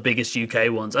like one of the biggest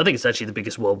UK ones. I think it's actually the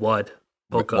biggest worldwide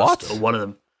podcast, or one of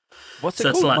them. What's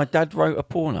it called? Like, My Dad Wrote a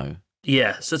Porno.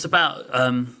 Yeah, so it's about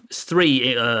it's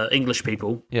three English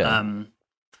people. Yeah.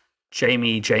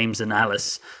 Jamie, James, and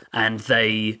Alice, and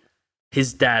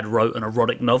his dad wrote an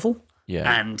erotic novel,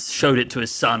 and showed it to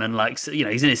his son, and like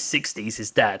he's in his 60s,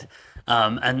 his dad,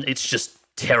 and it's just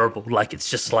terrible. Like it's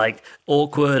just like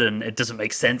awkward, and it doesn't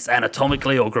make sense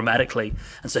anatomically or grammatically,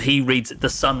 and so he reads it. The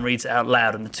son reads it out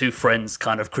loud, and the two friends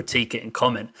kind of critique it and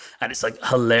comment, and it's like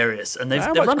hilarious. And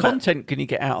how much content can you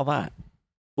get out of that?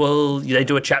 Well, they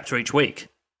do a chapter each week,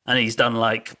 and he's done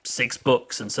like 6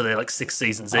 books, and so they're like 6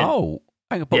 seasons in. Oh.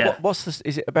 Hang on, but what's this?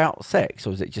 Is it about sex,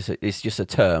 or is it just a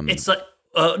term? It's like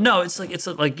no, it's like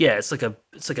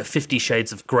a 50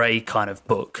 Shades of Grey kind of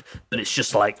book, but it's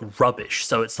just like rubbish.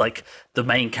 So it's like the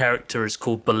main character is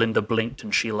called Belinda Blinked,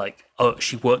 and she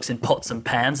works in pots and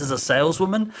pans as a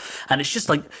saleswoman, and it's just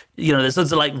like there's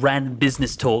loads of like random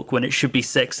business talk when it should be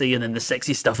sexy, and then the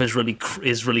sexy stuff is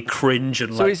really cringe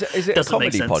and so is it a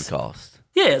comedy podcast?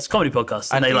 Yeah, it's a comedy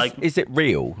podcast. And is it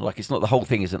real? Like, it's not, the whole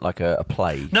thing isn't like a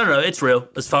play? No, it's real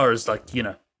as far as like,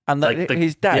 And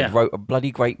his dad wrote a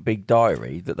bloody great big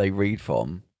diary that they read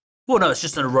from. Well, no, it's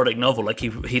just an erotic novel. Like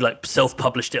he like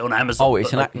self-published it on Amazon. Oh,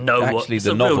 it's actually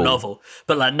the novel. Real novel.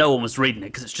 But like no one was reading it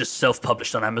because it's just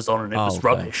self-published on Amazon, and it was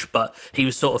rubbish. But he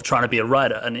was sort of trying to be a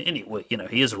writer, and anyway,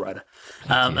 he is a writer.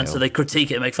 And so they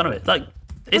critique it and make fun of it. Like,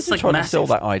 it's like trying massive. To sell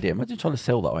that idea. Imagine trying to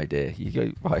sell that idea. You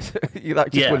go right, that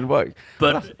just wouldn't work.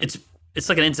 But it's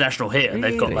like an international hit, and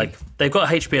really? they've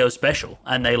got a HBO special,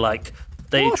 and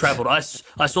they travelled. I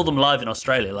saw them live in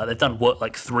Australia. Like they've done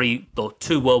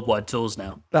 2 worldwide tours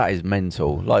now. That is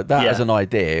mental. Like that as an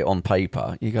idea on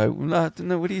paper. You go, no,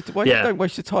 what do you? Why don't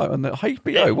waste your time on the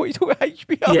HBO? What are you talking about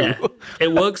HBO? Yeah,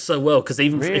 it works so well because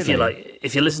even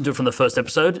if you listen to it from the first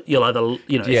episode, you'll either I was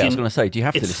going to say, do you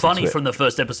have to? It's funny from the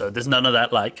first episode. There's none of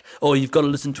that like, you've got to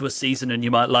listen to a season and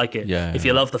you might like it. Yeah. If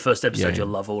you love the first episode, you'll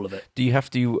love all of it. Do you have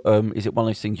to? Is it one of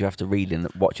those things you have to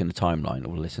watch in the timeline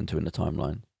or listen to in the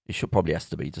timeline? It probably has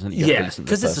to be, doesn't it?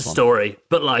 Because it's a story,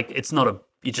 but like it's not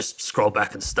you just scroll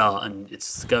back and start and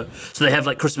it's go. So they have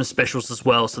like Christmas specials as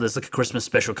well. So there's like a Christmas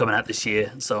special coming out this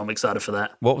year. So I'm excited for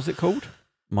that. What was it called?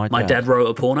 My Dad Wrote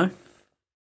a Porno.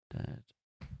 Dad.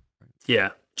 Yeah.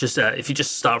 Just if you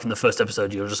just start from the first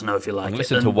episode, you'll just know if you like it.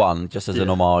 Listen to one just as an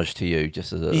homage to you,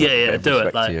 just as a do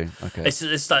it. Like, to you. Okay.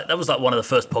 It's like that was like one of the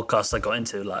first podcasts I got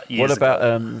into like years What about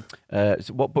ago.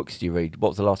 What books do you read? What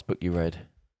was the last book you read?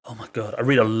 Oh my god, I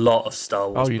read a lot of Star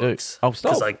Wars books. Oh,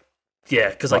 Star Wars.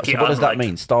 Because I keep. So what does that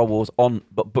mean? Star Wars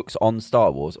but books on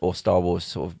Star Wars or Star Wars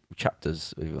sort of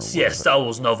chapters? Yeah, Star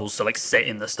Wars novels, so like set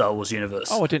in the Star Wars universe.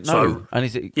 Oh, I didn't know. So, and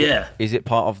is it? Yeah. Is it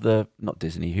part of the not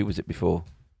Disney? Who was it before?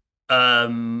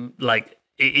 Like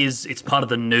it is. It's part of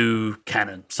the new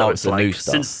canon. So it's like new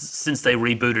stuff. Since they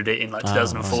rebooted it in like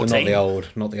 2014. So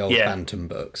not the old Phantom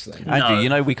books. Then.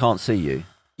 Andrew, we can't see you.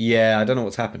 Yeah, I don't know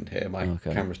what's happened here. My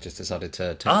camera's just decided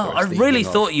to take I really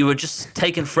thought you were just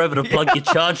taking forever to plug your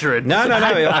charger in. No.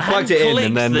 I plugged it in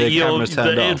and then the camera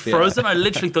turned off. It frozen. I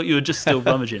literally thought you were just still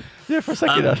rummaging. Yeah, for a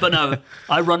second. But no,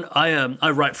 I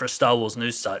write for a Star Wars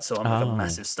news site, so I'm like a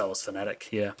massive Star Wars fanatic.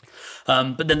 Yeah.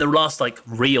 But then the last like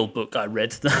real book I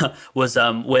read was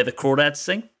Where the Crawdads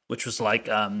Sing, which was like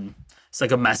it's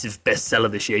like a massive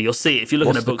bestseller this year. You'll see it if you look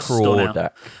in a bookstore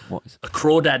now. What is a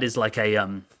crawdad? Is like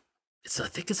a I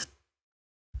think it's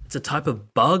a type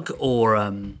of bug or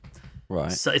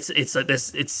right. So it's like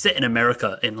this. It's set in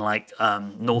America in like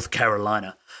North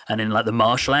Carolina and in like the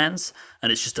marshlands,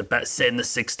 and it's just about set in the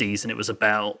 60s, and it was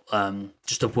about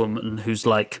just a woman who's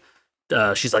like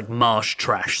she's like marsh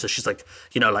trash. So she's like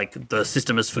like the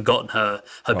system has forgotten her.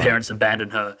 Her parents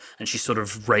abandoned her, and she sort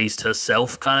of raised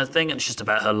herself, kind of thing. And it's just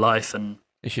about her life and.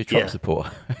 Is she a Trump supporter?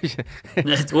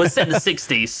 Well, it's set in the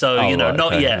 60s, so,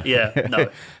 not yet. Yeah, no.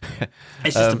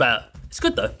 It's just about... It's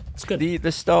good, though. It's good.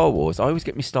 The Star Wars. I always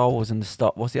get me Star Wars and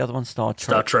what's the other one? Star Trek.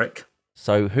 Star Trek.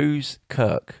 So who's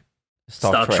Kirk?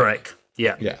 Star Trek.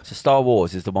 Yeah. Yeah. So Star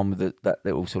Wars is the one with that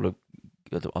little sort of,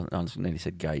 I nearly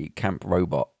said gay, camp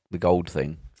robot, the gold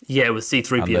thing. Yeah, with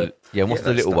C-3PO. Yeah, and what's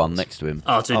the little one next to him?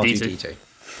 R2-D2.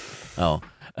 Oh,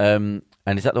 and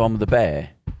is that the one with the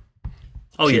bear?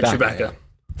 Oh, Chewbacca, yeah, Chewbacca.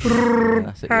 Yeah,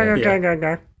 that's it, yeah.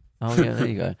 Yeah. Oh yeah, there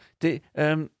you go.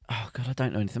 Oh god, I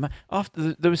don't know anything about.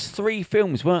 After there was 3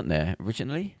 films, weren't there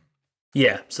originally?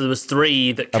 Yeah, so there was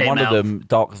 3 that came And one out. of them,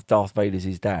 Darth Vader's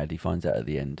his dad. He finds out at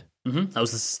the end. That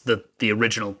was the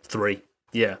original 3.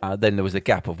 Yeah. Then there was a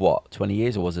gap of what, 20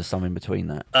 years, or was there some in between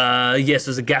that? Yes,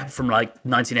 there's a gap from like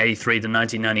 1983 to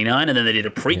 1999, and then they did a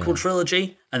prequel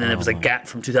trilogy, and then there was a gap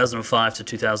from 2005 to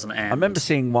 2000. I remember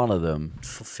seeing one of them,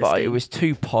 but it was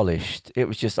too polished. It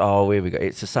was just, oh, here we go.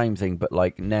 It's the same thing, but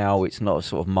like now it's not a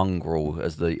sort of mongrel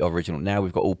as the original. Now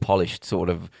we've got all polished sort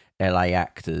of LA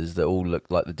actors that all look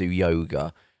like they do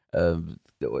yoga. And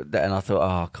I thought,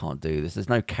 oh, I can't do this. There's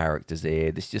no characters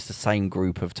here. This is just the same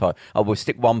group of type. I will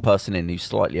stick one person in who's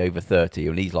slightly over 30,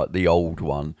 and he's like the old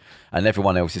one, and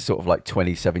everyone else is sort of like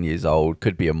 27 years old.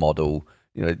 Could be a model,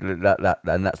 you know.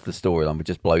 And that's the storyline. We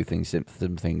just blow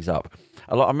some things up.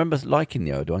 I remember liking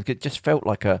the old one. It just felt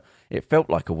like a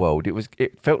world.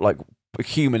 It felt like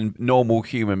normal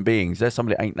human beings. There's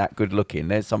somebody that ain't that good looking.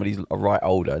 There's somebody a right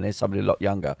older, and there's somebody a lot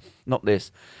younger. Not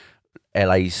this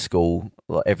LA school,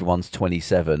 like everyone's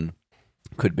 27,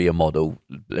 could be a model.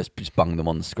 Let's just bung them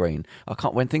on the screen. I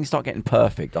can't. When things start getting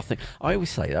perfect, I always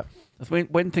say that.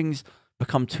 When things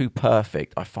become too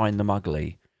perfect, I find them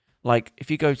ugly. Like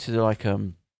if you go to like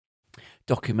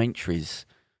documentaries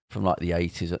from like the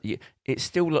 80s, it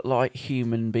still looked like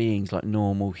human beings, like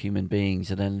normal human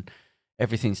beings, and then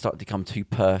everything started to become too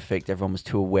perfect. Everyone was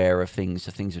too aware of things,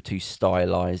 so things were too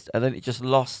stylized, and then it just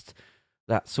lost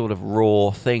that sort of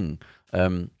raw thing.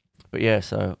 But yeah,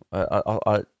 so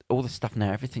all the stuff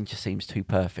now, everything just seems too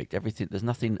perfect. There's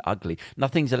nothing ugly.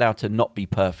 Nothing's allowed to not be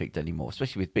perfect anymore,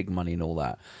 especially with big money and all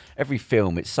that. Every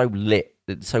film, it's so lit,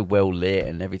 it's so well lit,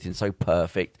 and everything's so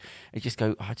perfect. I just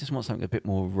want something a bit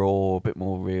more raw, a bit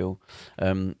more real.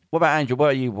 What about Andrew? Where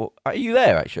are you? Are you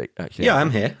there actually? Yeah,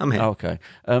 I'm here. Oh, okay.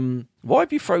 Why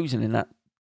have you frozen in that?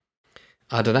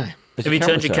 I don't know. Have you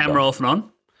turned your camera off and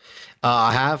on?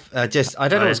 I have. I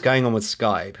don't know what's going on with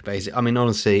Skype, basically. I mean,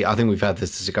 honestly, I think we've had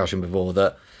this discussion before,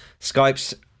 that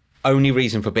Skype's only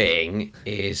reason for being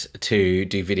is to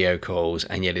do video calls,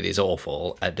 and yet it is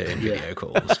awful at doing video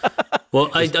calls. Well,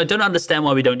 I don't understand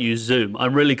why we don't use Zoom.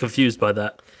 I'm really confused by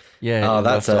that. Yeah,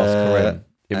 that's Kerem.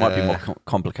 It might be more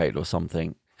complicated or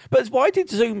something. But why did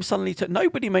Zoom suddenly...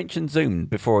 Nobody mentioned Zoom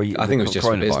before I think it was just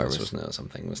for business, wasn't it, or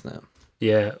something, wasn't it?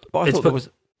 Yeah. But I thought there was...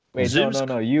 Wait, Zoom's...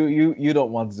 no. You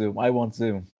don't want Zoom. I want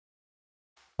Zoom.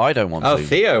 I don't want Zoom. Oh,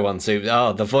 Theo wants Zoom.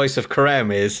 Oh, the voice of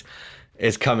Kerem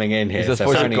is coming in here. He's the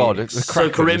voice of God. So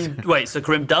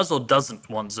Kerem does or doesn't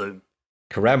want Zoom?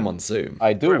 Kerem wants Zoom.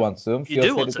 I do want Zoom. You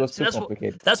do want Zoom. It was too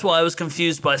complicated. That's why I was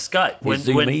confused by Skype. Is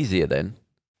Zoom easier then?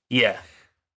 Yeah.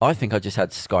 I think I just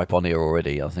had Skype on here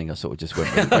already. I think I sort of just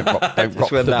went, don't rock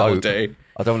the boat.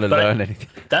 I don't want to learn anything.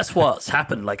 That's what's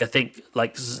happened. Like, I think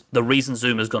the reason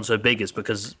Zoom has gone so big is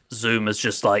because Zoom has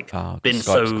just been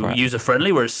so user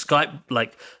friendly, whereas Skype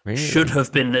should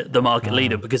have been the market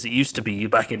leader, because it used to be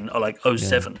back in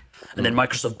 2007, and then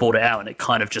Microsoft bought it out, and it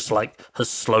kind of just has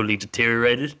slowly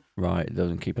deteriorated. Right, it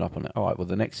doesn't keep it up on it. All right, well,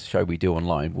 the next show we do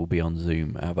online will be on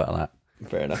Zoom. How about that?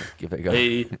 Fair enough. Give it a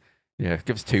go. Yeah,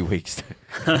 give us 2 weeks.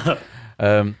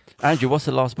 Andrew, what's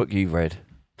the last book you've read?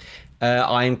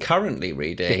 I'm currently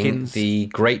reading Dickens? the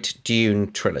Great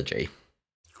Dune trilogy.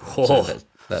 Oh,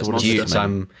 That's what does Dune. that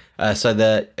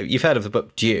mean? You've heard of the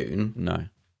book Dune? No.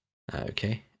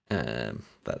 Okay.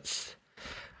 That's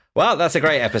a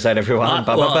great episode, everyone.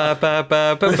 This is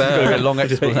going to be a long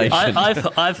explanation.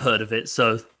 I've heard of it,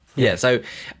 so... Yeah, so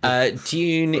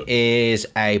Dune is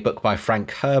a book by Frank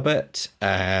Herbert,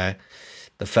 the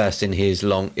first in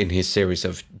his series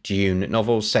of Dune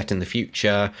novels set in the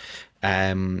future,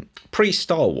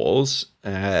 pre-Star Wars.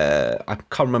 I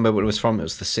can't remember what it was from. It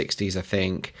was the 60s, I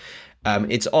think.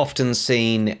 It's often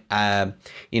seen,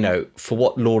 for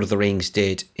what Lord of the Rings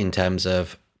did in terms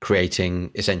of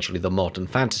creating essentially the modern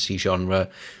fantasy genre.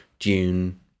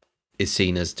 Dune is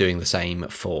seen as doing the same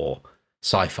for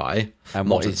sci-fi, and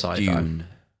modern sci-fi. Dune?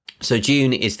 So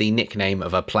Dune is the nickname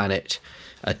of a planet,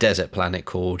 a desert planet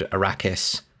called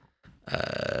Arrakis.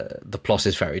 The plot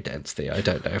is very dense, Theo. I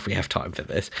don't know if we have time for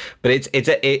this, but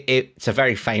it's a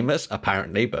very famous,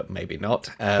 apparently, but maybe not.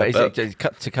 Is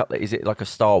it like a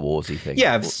Star Warsy thing?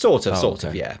 Yeah, sort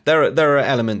of. Yeah, there are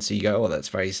elements that you go,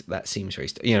 that seems very.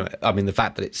 I mean, the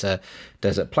fact that it's a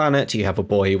desert planet, you have a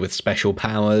boy with special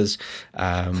powers.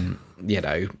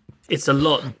 It's a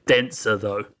lot denser,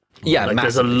 though. Yeah, like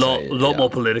there's a massively lot so, more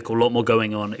political, a lot more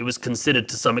going on. It was considered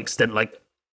to some extent like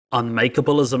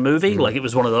unmakeable as a movie. Like it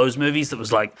was one of those movies that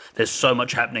was like, there's so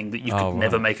much happening that you could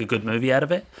never make a good movie out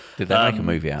of it. Did they make a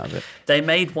movie out of it? They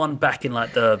made one back in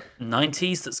like the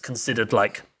 90s that's considered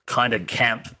like kind of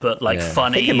camp, but like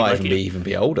funny. I think it might like, even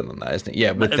be older than that, isn't it?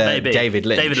 Yeah, with maybe. David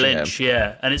Lynch. David Lynch,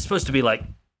 yeah. And it's supposed to be like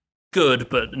good,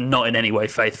 but not in any way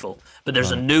faithful. But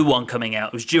there's a new one coming out.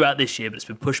 It was due out this year, but it's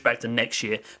been pushed back to next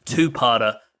year.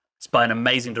 2-parter. It's by an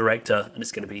amazing director, and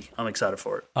it's going to be. I'm excited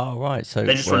for it. Oh right, so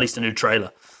they just released a new trailer.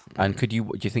 And do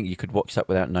you think you could watch that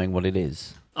without knowing what it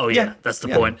is? Oh yeah, that's the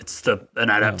point. It's an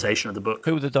adaptation of the book.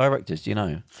 Who were the directors? Do you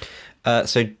know?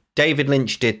 So David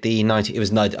Lynch did the 90. It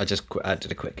was 90. I just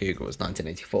did a quick Google. It was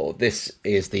 1984. This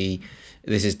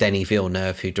is Denis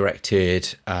Villeneuve, who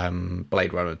directed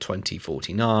Blade Runner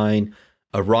 2049,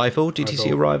 Arrival. Did you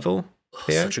see Arrival?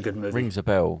 Yeah. Such a good movie. Rings a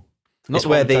bell. Not It's the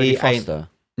where one with the Jodie Foster.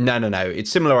 No.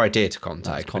 It's similar idea to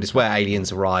Contact, but it's where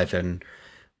aliens arrive and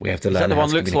we have to Is learn. that the how one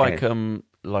to looks communicate.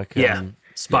 like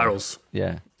spirals.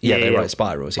 Yeah. They write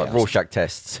spirals. Like Yeah. Rorschach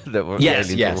tests. That were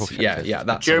Yes. aliens were Rorschach tests. Yeah.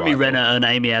 That's Jeremy Arrival. Renner and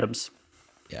Amy Adams.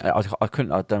 Yeah. I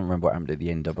don't remember what happened at the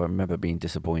end, but I remember being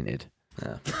disappointed.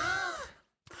 Yeah.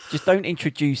 Just don't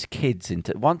introduce kids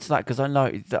into once that, because I know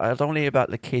I don't want to hear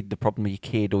about the problem with your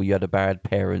kid, or you had a bad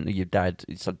parent, or your dad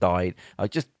died. I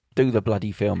just do the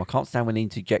bloody film. I can't stand when they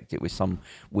interject it with some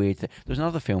weird thing. There was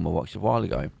another film I watched a while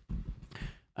ago,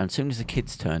 and as soon as the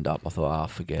kids turned up, I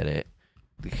thought, forget it.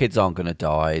 The kids aren't going to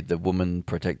die. The woman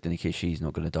protecting the kids, she's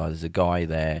not going to die. There's a guy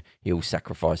there. He'll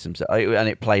sacrifice himself. And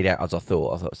it played out as I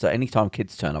thought. So anytime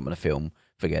kids turn up in a film,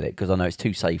 forget it, because I know it's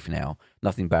too safe now.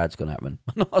 Nothing bad's going to happen.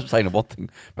 I'm not saying one thing,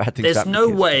 bad things There's happen no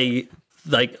to kids. way,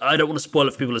 like, I don't want to spoil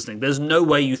it for people listening. There's no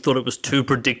way you thought it was too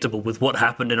predictable with what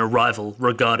happened in Arrival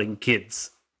regarding kids.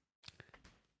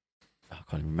 I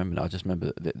can't even remember. I just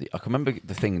remember I can remember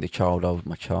the thing. My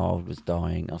child was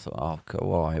dying. I thought,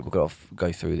 all right, we've got to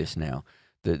go through this now.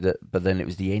 But then it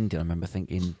was the ending. I remember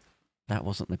thinking that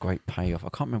wasn't the great payoff. I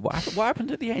can't remember what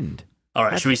happened at the end. All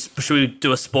right, should we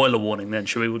do a spoiler warning then?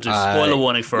 Should we do a spoiler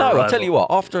warning for Arrival? No, I'll tell you what.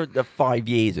 After the 5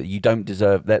 years, you don't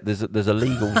deserve that. There's a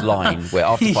legal line where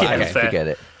after 5 years, fair. forget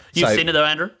it. You've seen it though,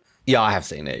 Andrew? Yeah, I have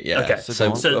seen it. Yeah. Okay.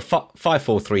 So 5,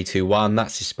 4, 3, 2, 1.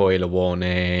 That's your spoiler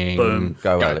warning. Boom.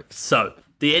 Go, Alex. So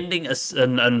the ending,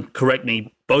 and correct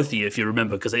me, both of you, if you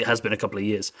remember, because it has been a couple of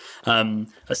years.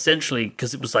 Essentially,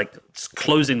 because it was like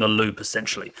closing the loop,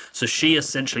 essentially. So she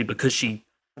essentially, because she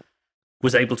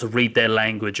was able to read their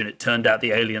language, and it turned out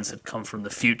the aliens had come from the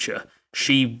future.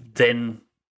 She then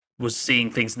was seeing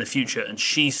things in the future, and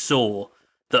she saw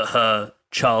that her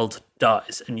child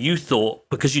dies. And you thought,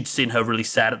 because you'd seen her really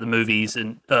sad at the movies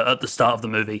and at the start of the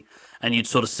movie, and you'd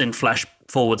sort of seen flash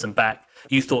forwards and back,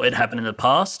 you thought it happened in the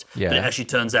past. Yeah. But it actually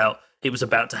turns out it was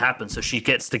about to happen. So she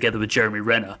gets together with Jeremy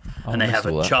Renner, and they have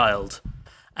a child.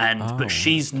 But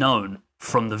she's known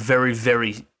from the very,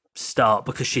 very start,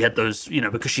 because she had those,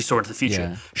 because she saw into the future.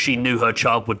 Yeah. She knew her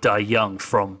child would die young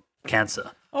from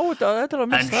cancer. Oh, did I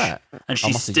miss that? And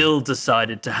she still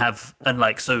decided to have,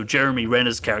 so Jeremy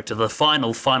Renner's character, the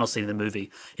final scene of the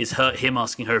movie is him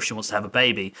asking her if she wants to have a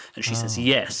baby, and she says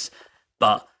yes.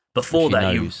 But before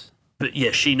that,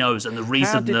 she knows, and the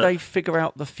reason how did they figure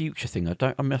out the future thing?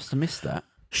 I must have missed that.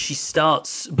 She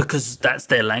starts, because that's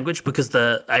their language, because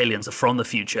the aliens are from the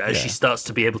future. As she starts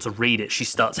to be able to read it, she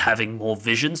starts having more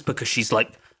visions, because she's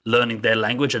like learning their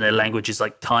language, and their language is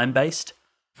like time based.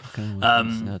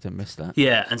 I didn't miss that.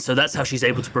 Yeah, and so that's how she's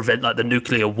able to prevent like the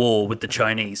nuclear war with the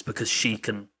Chinese, because she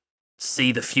can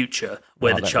see the future,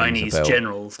 where the Chinese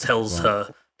general tells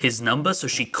her his number, so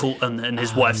she and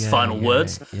his wife's final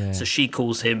words. Yeah. So she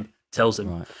calls him, tells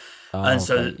him.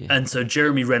 Right. And so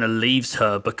Jeremy Renner leaves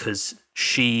her because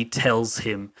she tells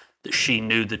him that she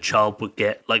knew the child would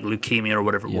get like leukemia or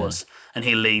whatever it was, and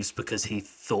he leaves because he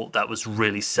thought that was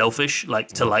really selfish,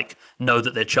 to know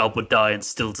that their child would die and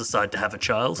still decide to have a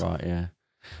child. Right. Yeah.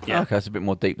 Yeah. Okay, it's a bit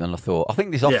more deep than I thought. I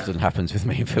think this often happens with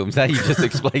me in films. Now you just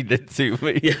explained it to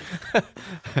me. Yeah.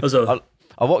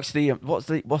 I watched the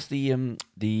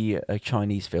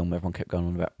Chinese film everyone kept going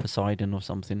on about, Poseidon or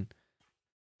something.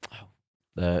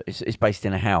 It's based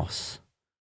in a house.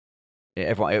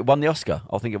 It won the Oscar.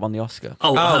 I think it won the Oscar.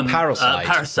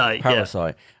 Parasite.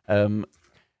 Parasite.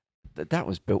 That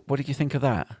was built. What did you think of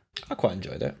that? I quite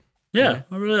enjoyed it. Yeah.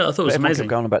 I thought it was amazing. Kept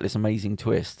going about this amazing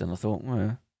twist, and I thought,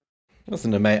 well, it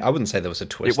wasn't amazing. I wouldn't say there was a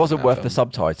twist. It wasn't worth film. the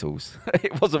subtitles.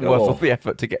 It wasn't worth all the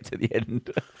effort to get to the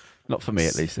end. Not for me,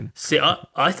 at least. See,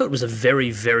 I thought it was a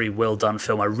very, very well done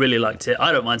film. I really liked it.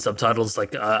 I don't mind subtitles.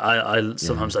 I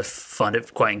sometimes I find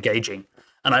it quite engaging.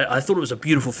 And I thought it was a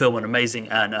beautiful film and amazing.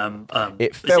 And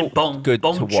it felt good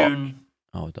to watch.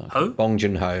 Oh, I don't. Ho? Bong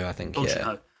Joon-ho, I think. Bong Yeah.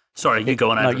 Joon-ho. Sorry, you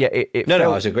go on, No, Andrew. yeah, it No,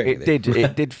 felt, I was agreeing It with you. did.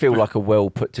 It did feel like a well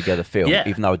put together film, Yeah.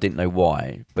 even though I didn't know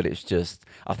why. But it's just,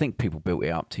 I think people built it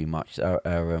up too much.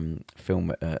 Our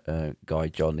film guy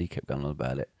John, he kept going on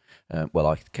about it. Well,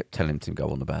 I kept telling him to go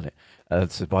on about it.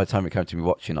 So by the time it came to me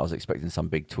watching, I was expecting some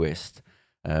big twist.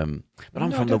 But I'm No, from I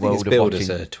the don't think world it's of billed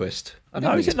watching. as a twist. I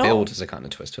No, don't is think it it's billed not? as a kind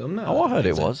of twist film. No. Oh, I heard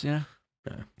don't it think was. so. Yeah.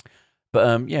 Yeah.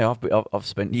 But yeah, I've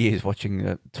spent years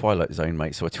watching Twilight Zone,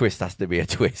 mate. So a twist has to be a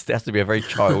twist. It has to be a very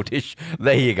childish.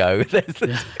 There you go. There's the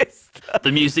twist. The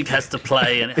music has to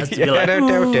play, and it has to be Yeah. like.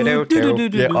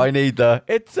 Yeah, I need the.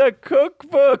 It's a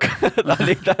cookbook. I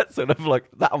need that sort of like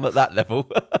that. I'm at that level.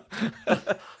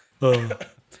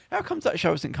 How comes that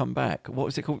show hasn't come back? What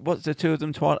was it called? What's the two of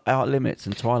them? Outer Limits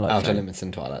and Twilight Outer Zone? Limits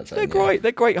and Twilight Zone. They're yeah. great.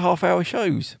 They're great half-hour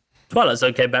shows. Twilight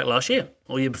Zone came back last year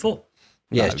or year before.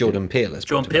 Yeah, it's Jordan Peele. has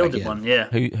Jordan brought it Peele back, did yeah.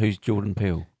 one, yeah. Who's Jordan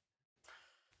Peele?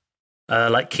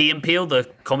 Like Key and Peele, the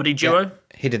comedy duo. Yeah.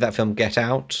 He did that film Get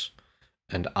Out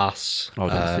and Us. Oh, I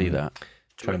didn't see that.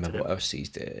 Trying to remember what else he's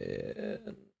did.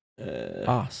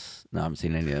 Us? No, I haven't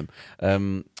seen any of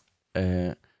them.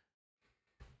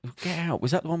 Get Out.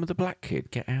 Was that the one with the black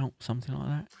kid? Get Out, something like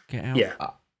that. Get Out. Yeah.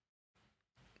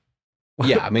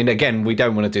 Yeah, I mean, again, we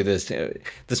don't want to do this.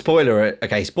 The spoiler.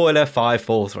 Okay, spoiler. 5,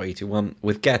 4, 3, 2, 1.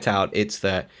 With Get Out, it's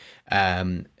that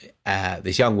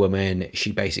this young woman,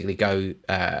 she basically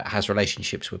has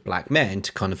relationships with black men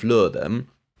to kind of lure them,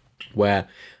 where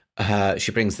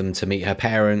she brings them to meet her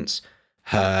parents.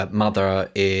 Her mother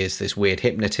is this weird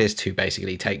hypnotist who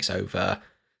basically takes over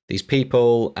these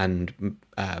people and What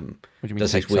do you mean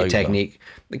does this takes weird over? technique.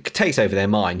 Takes over their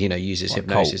mind, uses Like a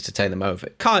hypnosis cult? to take them over.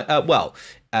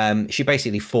 She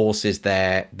basically forces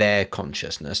their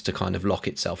consciousness to kind of lock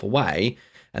itself away.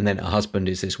 And then her husband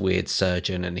is this weird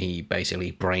surgeon, and he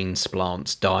basically brain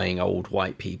splants dying old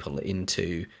white people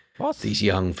into What? these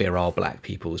young virile black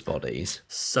people's bodies.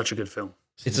 Such a good film.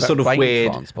 It's a sort of Brain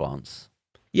weird, transplants.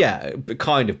 yeah, but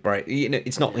kind of brain.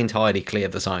 It's not entirely clear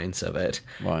the science of it.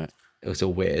 Right. It was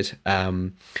all weird.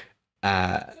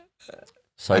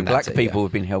 So And black that's it, people yeah.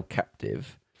 have been held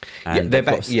captive, Yeah, and they're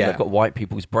they've got white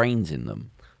people's brains in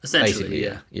them. Essentially, Basically,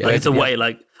 yeah. yeah. Like, it's a Yeah. way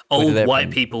like do old their white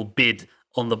brain? people bid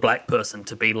on the black person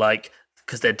to be like,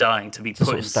 because they're dying, to be To put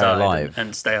sort of stay inside alive.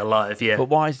 and stay alive. Yeah. But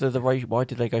why is there the race? Why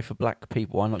did they go for black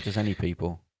people? Why not just any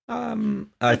people?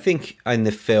 I think in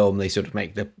the film they sort of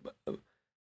make the.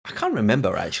 I can't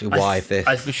remember actually why they.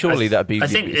 Surely that'd be I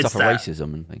think stuff it's of that.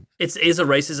 racism and things. It is a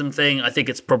racism thing. I think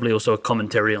it's probably also a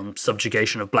commentary on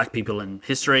subjugation of black people in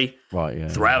history, Right. Yeah.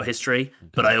 throughout history.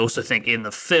 But I also think in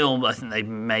the film, I think they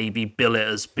maybe bill it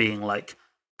as being like,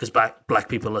 because black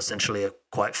people essentially are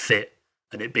quite fit,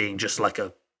 and it being just like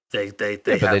a they Yeah,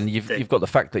 but then you've got the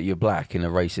fact that you're black in a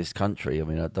racist country. I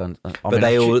mean,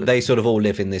 But they sort of all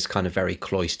live in this kind of very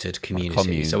cloistered community.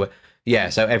 commune. So yeah,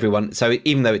 so everyone. So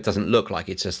even though it doesn't look like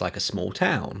it's just like a small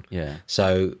town. Yeah.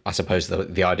 So I suppose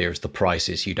the idea is the price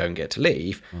is you don't get to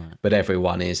leave, but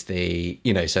everyone is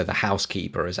so the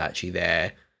housekeeper is actually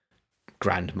their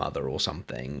grandmother or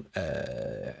something.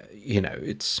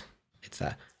 It's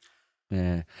that.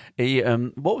 Yeah.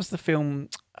 What was the film?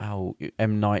 Oh,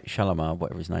 M. Night Shyamalan,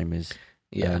 whatever his name is.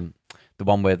 Yeah. The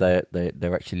one where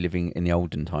they're actually living in the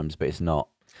olden times, but it's not.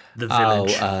 the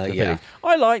village. The Yeah. village.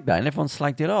 I like that, and everyone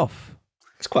slagged it off.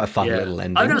 It's quite a fun Yeah. little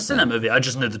ending. I've never isn't seen it? that movie. I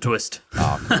just knew the twist.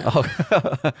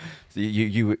 Oh. So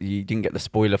you didn't get the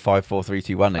spoiler 5, 4, 3,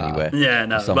 2, 1 anywhere. Yeah,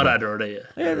 no, Somewhere. but I'd already.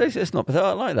 Yeah, it's not. But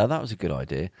I like that. That was a good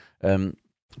idea.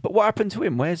 But what happened to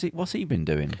him? What's he been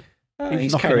doing? He was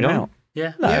He's knocking carried him on. out.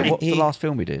 Yeah. No, Yeah, what's the last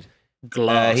film he did?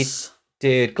 Glass.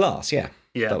 Did Glass, yeah.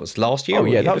 Yeah. That was last year. Oh or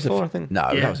yeah, year that was before, I think. No,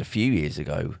 Yeah. that was a few years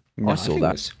ago. No, I saw think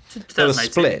that. It was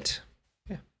 2018. Split.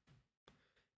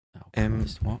 Oh,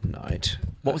 Christ, what? Night.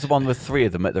 What was the one with 3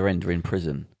 of them at their end are in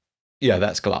prison? Yeah,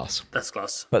 that's Glass. That's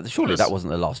Glass. But surely Glass. that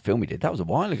wasn't the last film he did. That was a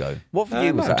while ago. What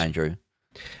year was that, right. Andrew?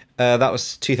 That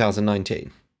was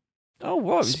 2019. Oh,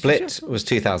 right. it was Split just- was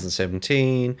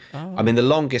 2017. Oh. I mean, the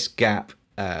longest gap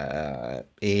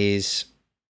is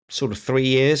sort of 3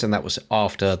 years, and that was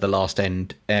after the last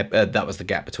end. That was the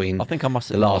gap between I think I must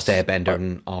the have last Airbender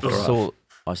and After Earth.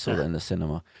 I saw that in the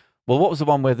cinema. Well, what was the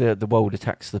one where the world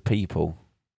attacks the people?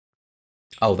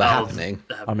 Oh, The Oh, Happening.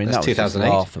 I mean, That's that was just 2008.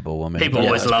 laughable. I mean, People Yeah,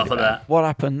 always that's laugh at pretty that. what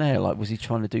happened there? Like, was he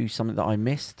trying to do something that I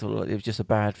missed, or like, it was just a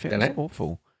bad film? It was Dunno.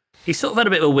 awful. He sort of had a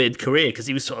bit of a weird career because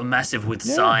he was sort of massive with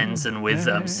Signs and with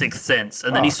Sixth Sense,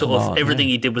 and then Oh, he sort come of on, everything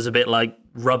he did was a bit like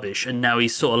rubbish, and now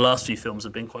his sort of last few films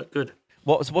have been quite good.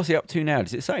 What's he up to now?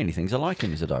 Does it say anything? 'Cause I like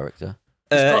him as a director.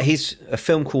 He's a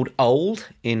film called Old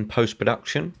in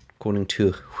post-production, according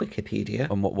to Wikipedia.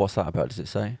 And what's that about? Does it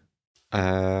say?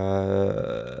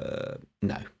 No.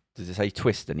 Does it say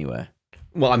twist anywhere?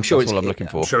 Well, I'm sure That's what I'm looking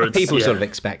for. Sure, it's, People sort of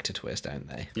expect a twist, don't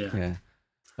they? Yeah. Yeah.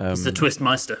 He's the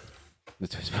Twistmeister. The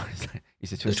twist.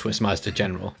 He's a The twist. Twistmeister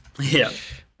General. Yeah.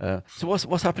 So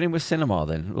what's happening with cinema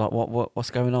then? Like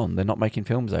what's going on? They're not making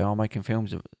films. They are making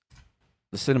films.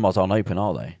 The cinemas aren't open,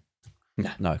 are they?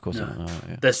 No, of course not. No,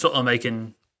 yeah. They're sort of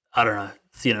making, I don't know,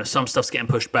 some stuff's getting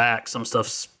pushed back, some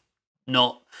stuff's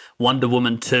not. Wonder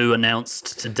Woman 2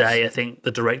 announced today, I think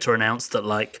the director announced that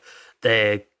like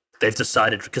they've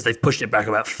decided, because they've pushed it back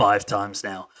about 5 times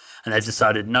now, and they've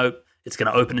decided, nope, it's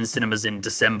going to open in cinemas in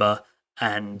December,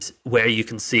 and where you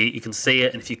can see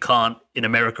it, and if you can't, in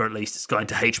America at least, it's going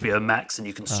to HBO Max and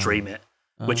you can stream it,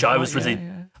 which I was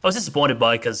I was disappointed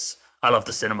by, because I love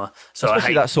the cinema. So Especially I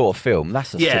hate that sort of film.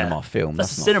 That's a cinema film.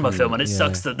 That's a not cinema film, and it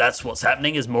sucks that that's what's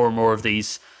happening. Is more and more of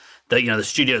these that the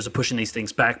studios are pushing these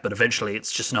things back, but eventually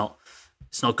it's just not.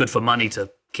 It's not good for money to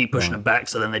keep pushing them back.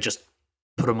 So then they just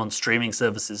put them on streaming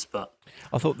services. But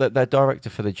I thought that their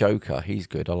director for the Joker, he's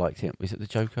good. I liked him. Is it the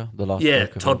Joker? The last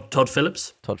Joker film? Todd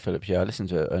Phillips. Todd Phillips. Yeah, I listened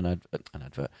to an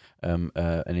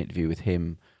interview with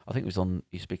him. I think it was on.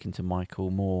 He's speaking to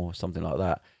Michael Moore, something like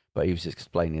that. But he was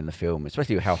explaining the film,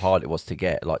 especially how hard it was to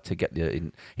get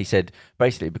the. He said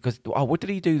basically because what did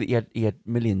he do that he had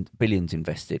billions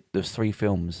invested? There was 3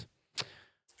 films.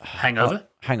 Hangover.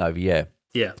 Hangover, yeah.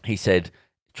 Yeah. He said,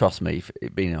 trust me,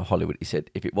 being in Hollywood, he said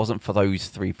if it wasn't for those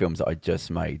 3 films that I just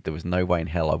made, there was no way in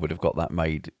hell I would have got that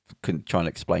made. Couldn't try and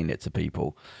explain it to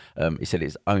people. He said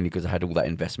it's only because I had all that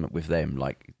investment with them,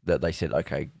 like that they said,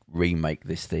 okay, remake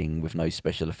this thing with no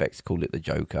special effects, call it the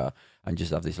Joker, and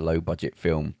just have this low budget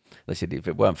film. They said if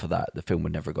it weren't for that, the film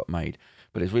would never have got made.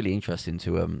 But it's really interesting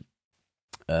to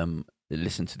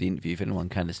listen to the interview, if anyone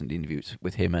can listen to the interviews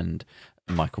with him and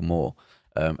Michael Moore.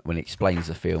 When he explains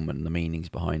the film and the meanings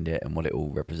behind it and what it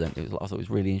all represents, I thought it was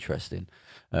really interesting.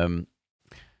 Who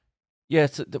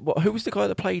was the guy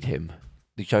that played him,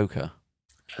 the Joker?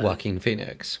 Joaquin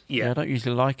Phoenix. Yeah. I don't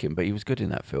usually like him, but he was good in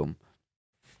that film.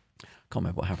 Can't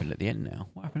remember what happened at the end now.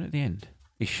 What happened at the end?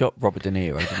 He shot Robert De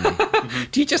Niro, didn't he?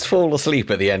 Do you just fall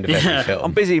asleep at the end of every film?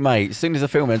 I'm busy, mate. As soon as the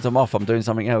film ends, I'm off. I'm doing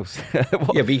something else.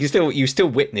 Yeah, but you still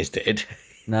witnessed it.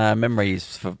 Nah, memory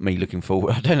is for me looking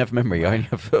forward. I don't have memory. I only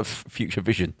have future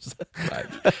visions. Right.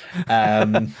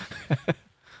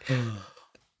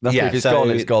 If it's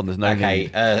gone, it's gone. There's no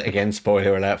need. Again,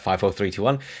 spoiler alert, 5, 4, 3, 2,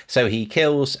 1. So he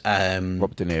kills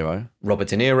Robert De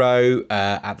Niro.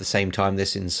 At the same time,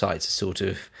 this incites a sort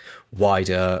of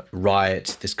wider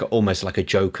riot. This got almost like a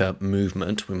Joker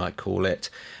movement, we might call it.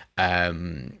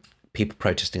 People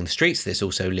protesting the streets. This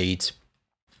also leads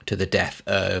to the death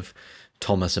of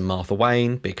Thomas and Martha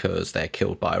Wayne because they're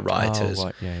killed by rioters. Oh,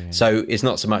 right. Yeah. So it's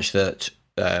not so much that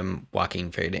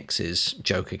Joaquin Phoenix's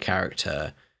Joker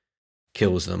character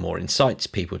kills them or incites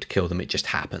people to kill them. It just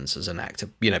happens as an act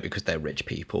of, because they're rich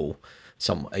people.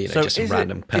 Just some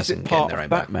random person getting their own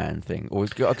Batman thing, or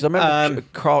because I remember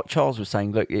Charles was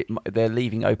saying, look, they're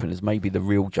leaving open as maybe the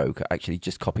real Joker actually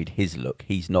just copied his look.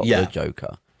 He's not the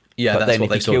Joker. Yeah, but that's then what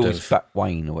if they he sort kills of. Bat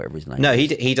Wayne or whatever his name. No,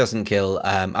 is. he doesn't kill.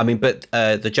 But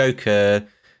the Joker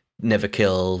never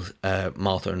killed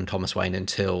Martha and Thomas Wayne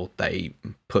until they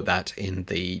put that in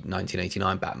the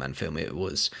 1989 Batman film. It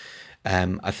was,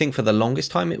 I think, for the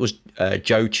longest time, it was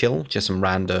Joe Chill, just some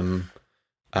random.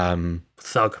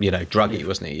 Thug, druggie,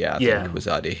 wasn't he? Yeah, I Yeah. think was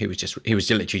the idea. He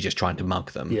was literally just trying to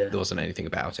mug them. Yeah. There wasn't anything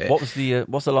about it. What's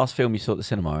the last film you saw at the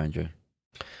cinema, Andrew?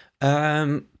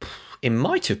 It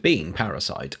might have been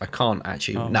Parasite. I can't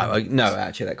actually.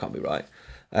 Actually, that can't be right.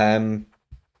 I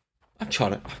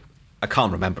can't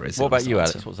remember. What about you,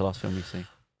 Alex? What was the last film you see?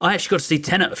 I actually got to see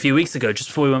Tenet a few weeks ago, just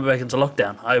before we went back into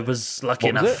lockdown. I was lucky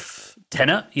enough.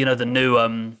 Tenet, the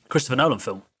new Christopher Nolan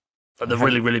film, like the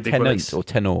really, really big release. Or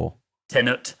Tenor?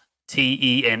 Tenet,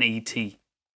 Tenet.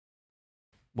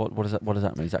 What does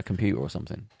that mean? Is that a computer or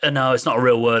something? No, it's not a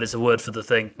real word. It's a word for the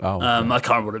thing. Oh, okay. I can't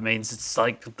remember what it means. It's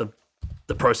like the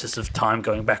process of time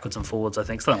going backwards and forwards. I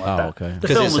think something like that. Okay.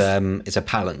 Because it's a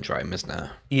palindrome, isn't it?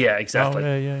 Yeah, exactly.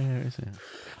 Oh, yeah.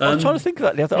 I was trying to think of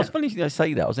that the other day. I was funny to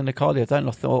say that. I was in the car the other day and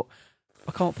I thought,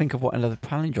 I can't think of what another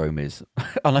palindrome is.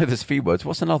 I know there's a few words.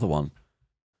 What's another one?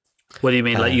 What do you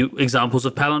mean? Examples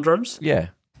of palindromes? Yeah.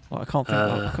 I can't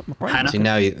think. My brain. See,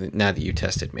 now that you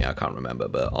tested me, I can't remember,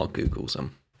 but I'll Google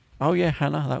some. Oh yeah,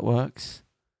 Hannah, that works.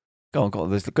 Go on.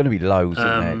 There's going to be loads in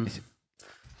there.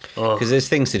 Because there's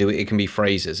things to do. It can be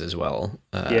phrases as well.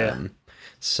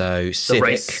 So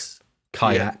civic,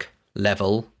 kayak,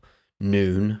 level,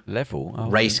 noon,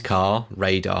 race car,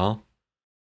 radar,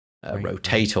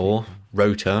 rotator,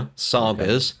 rotor,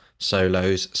 sagas,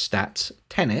 solos, stats,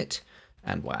 tenet,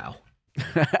 and wow.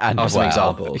 And Oh, some wow.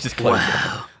 examples. It's just close.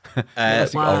 Wow.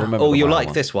 I'll remember Oh, the you'll wow like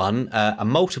one. this one. A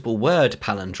multiple word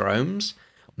palindromes.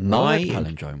 My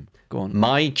Palindrome. Go on.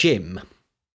 My gym.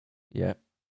 Yeah.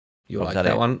 You'll Was like that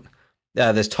that it? one.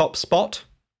 There's top spot.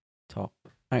 Top.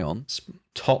 Hang on.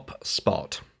 Top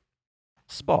spot.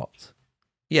 Spot.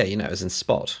 Yeah, as in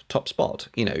spot. Top spot.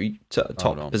 on.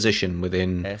 Top position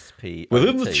within SP.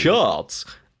 within the charts.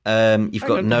 You've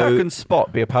got How no can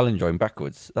spot be a palindrome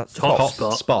backwards? That's Top top.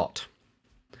 spot. spot.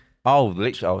 Oh,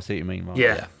 literally. I see what you mean. Right.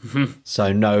 Yeah.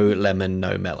 So no lemon,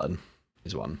 no melon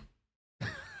is one.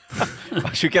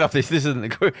 I should get off this. This isn't a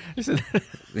good. This is.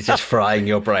 It's just frying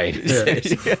your brain.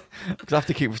 Because I have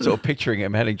to keep sort of picturing it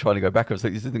and Helen trying to go back. I was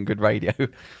like, this isn't good radio.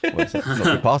 Well, it's not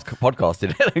good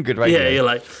podcasting. Good radio. Yeah, you're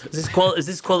like, is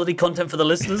this quality content for the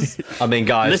listeners? I mean,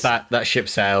 guys, Listen- that ship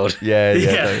sailed Yeah.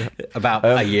 Yeah. about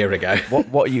a year ago.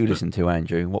 What are you listening to,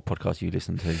 Andrew? What podcast are you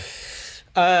listening to?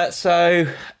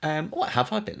 What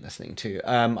have I been listening to?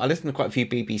 I listen to quite a few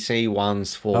BBC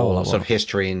ones for Oh, sort of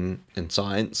history and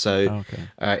science. So,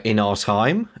 okay. In Our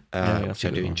Time, that's which a I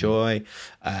good do one. enjoy.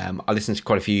 I listen to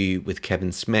quite a few with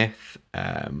Kevin Smith.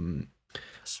 Isn't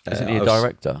he a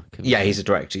director? Yeah, he's a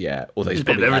director. Yeah, although he's He's a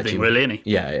bit of probably everything, actually, really, isn't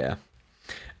he? Yeah.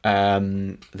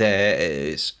 There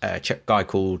is a Czech guy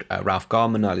called Ralph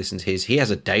Garman. I listen to his. He has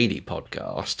a daily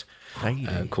podcast.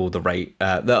 Daily? Called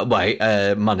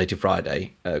Monday to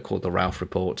Friday, called the Ralph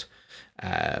Report.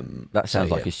 That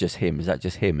sounds like it's just him. Is that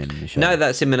just him in the show? No,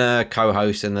 that's him and a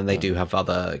co-host, and then they do have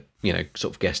other,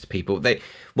 sort of guest people.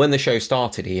 When the show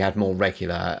started, he had more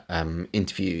regular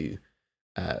interview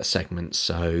segments,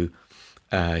 so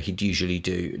he'd usually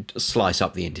slice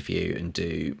up the interview and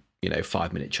do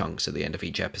 5-minute chunks at the end of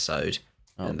each episode.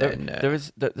 And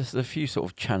there's a few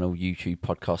sort of channel YouTube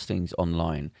podcast things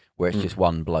online where it's just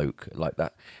one bloke like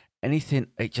that.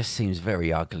 It just seems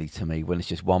very ugly to me when it's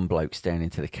just one bloke staring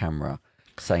into the camera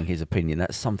saying his opinion.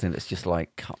 That's something that's just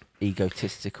like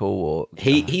egotistical. Or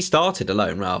he started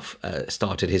alone. Ralph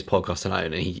started his podcast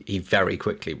alone, and he very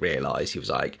quickly realised, he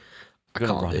was like, I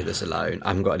can't do this alone. I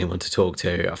haven't got anyone to talk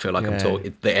to. I feel like I'm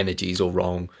talking. The energy's all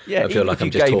wrong. Yeah, I feel like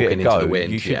I'm just talking into the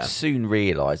wind. You should soon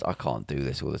realise I can't do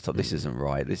this all the time. This isn't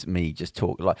right. This is me just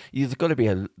talk. Like there's got to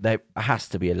be there has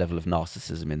to be a level of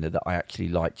narcissism in there that I actually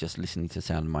like just listening to the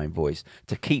sound of my own voice.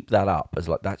 To keep that up as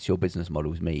like that's your business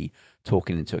model is me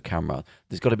talking into a camera.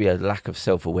 There's got to be a lack of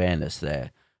self-awareness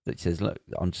there that says, look,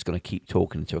 I'm just going to keep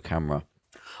talking into a camera.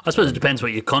 I suppose it depends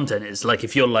what your content is. Like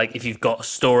if you've got a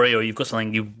story or you've got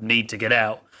something you need to get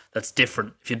out, that's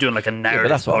different. If you're doing like a narrative but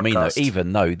that's what podcast, I mean, though.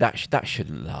 Even though that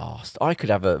shouldn't last. I could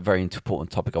have a very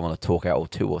important topic I want to talk out, or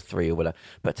 2 or 3 or whatever,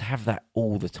 but to have that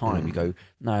all the time, you go,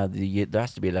 no, there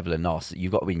has to be a level of narcissism.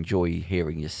 You've got to enjoy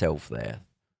hearing yourself there.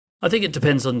 I think it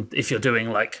depends on if you're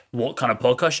doing like what kind of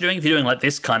podcast you're doing. If you're doing like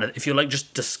this kind of, if you're like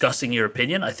just discussing your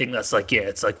opinion, I think that's like,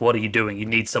 it's like, what are you doing? You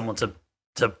need someone to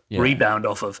rebound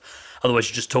off of. Otherwise,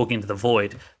 you're just talking to the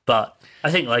void. But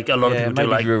I think like a lot of people do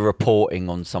like you're reporting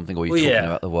on something or you're talking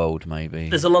about the world. Maybe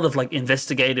there's a lot of like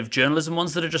investigative journalism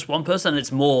ones that are just one person.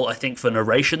 It's more, I think, for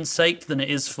narration's sake than it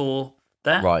is for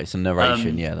that. Right, it's a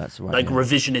narration. That's right. Like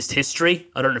revisionist history.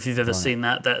 I don't know if you've ever seen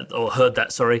that or heard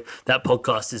that. Sorry, that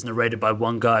podcast is narrated by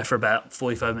one guy for about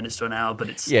 45 minutes to an hour. But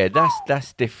it's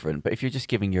that's different. But if you're just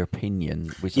giving your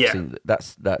opinion, which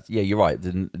that's you're right.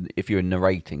 If you're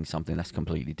narrating something, that's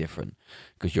completely different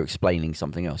because you're explaining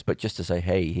something else. But just to say,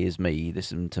 hey, here's me,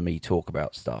 listen to me talk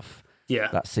about stuff. Yeah,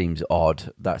 that seems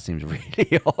odd. That seems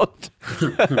really odd,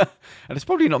 and it's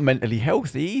probably not mentally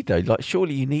healthy either. Like,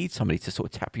 surely you need somebody to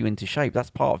sort of tap you into shape. That's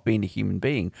part of being a human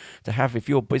being. To have, if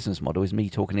your business model is me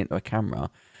talking into a camera,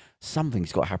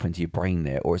 something's got to happen to your brain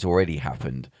there, or it's already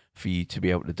happened for you to be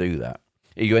able to do that.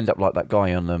 You end up like that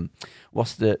guy on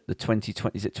what's the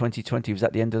 2020? Is it 2020? Was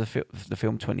that the end of the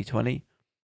film 2020?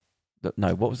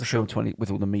 No, what was the film 20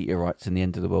 with all the meteorites and the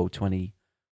end of the world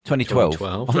 2012.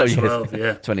 2012.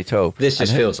 2012. This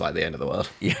just feels like the end of the world.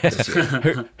 Yes.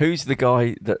 Who's the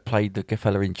guy that played the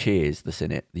fella in Cheers that's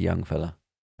in it? The young fella.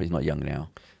 But he's not young now.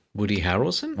 Woody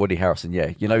Harrelson? Woody Harrelson,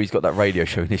 yeah. He's got that radio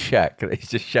show in his shack. He's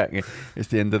just shacking. It's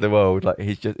the end of the world. Like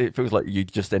it feels like you'd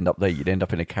just end up there. You'd end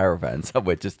up in a caravan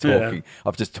somewhere just talking. Yeah.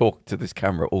 I've just talked to this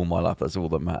camera all my life. That's all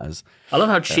that matters. I love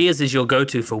how Cheers is your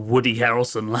go-to for Woody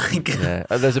Harrelson. Like,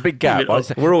 there's a big gap.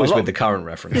 We're always with the current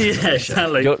references. Yeah,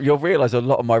 exactly. You'll realise a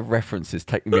lot of my references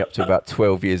take me up to about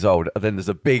 12 years old, and then there's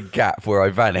a big gap where I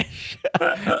vanish,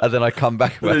 and then I come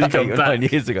back about 8 or 9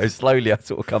 years ago. Slowly, I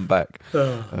sort of come back.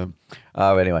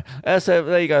 Anyway, so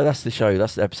there you go. That's the show.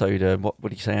 That's the episode. What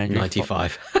did you say, Andrew?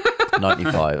 95.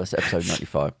 95. That's episode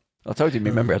 95. I told you,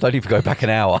 remember, I don't even go back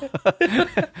an hour. So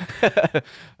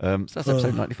that's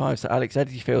episode 95. So, Alex, how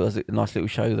did you feel? Was it a nice little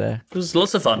show there? It was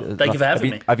lots of fun. Thank you for having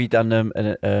me. Have you done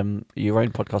your own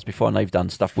podcast before? I know you've done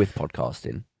stuff with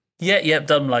podcasting. Yeah, I've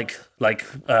done like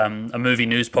a movie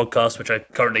news podcast, which I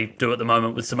currently do at the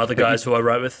moment with some other guys who I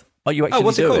write with. Oh, you actually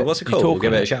what's it do called? it? What's it called? We'll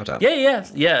give it a shout out.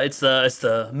 Yeah. It's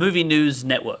the Movie News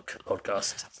Network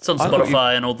podcast. It's on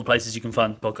Spotify and all the places you can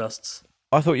find podcasts.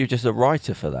 I thought you were just a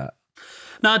writer for that.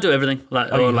 No, I do everything.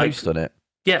 You host on it?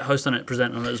 Yeah, host on it,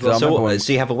 present on it as well. So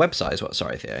you have a website as well?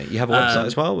 Sorry, Theo. You have a website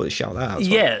as well? We'll shout that out as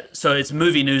well. Yeah, so it's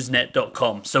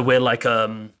movienewsnet.com. So we're like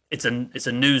it's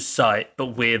a news site,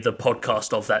 but we're the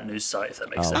podcast of that news site, if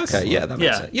that makes sense. Okay, yeah, that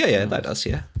makes sense. Yeah, that does,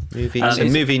 yeah.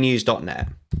 Movienews.net.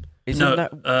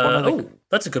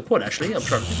 That's a good point, actually. I'm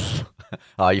trying to...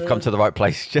 You've come to the right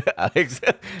place, Alex.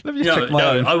 Let me just check my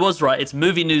own. I was right. It's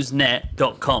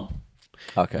movienewsnet.com.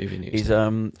 Okay. Is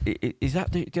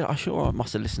that I'm sure I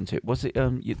must have listened to it. Was it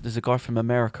there's a guy from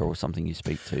America or something you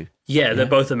speak to? Yeah, they're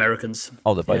both Americans.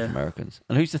 Oh, they're both Americans.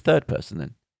 And who's the third person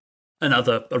then?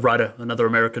 A writer, another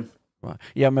American. Right.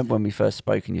 Yeah, I remember when we first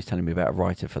spoke and you were telling me about a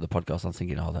writer for the podcast. I'm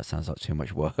thinking, that sounds like too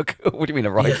much work. What do you mean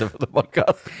a writer for the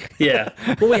podcast? Yeah.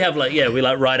 Well, we have we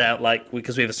write out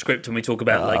because we have a script and we talk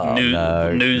about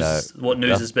news, what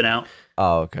news has been out.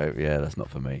 Oh, okay. Yeah, that's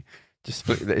not for me.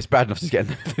 It's bad enough just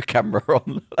getting the camera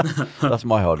on. That's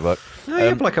my hard work. No, you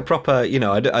have like a proper, I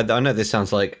know this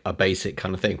sounds like a basic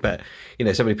kind of thing, but,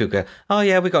 so many people go, oh,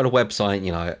 yeah, we got a website, and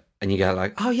you go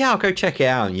like, oh, yeah, I'll go check it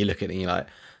out. And you look at it and you're like,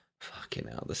 fucking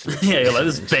hell, this is... Yeah, you're like,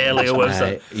 this is barely a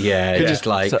website. Yeah, just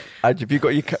like... So, have you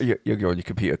got you're on your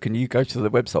computer, can you go to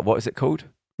the website? What is it called?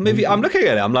 Maybe I'm looking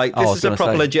at it. I'm like, this is a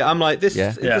proper legit. I'm like, this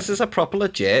is a proper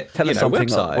legit. Tell us something.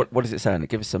 Website. What is it saying?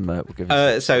 Give us some.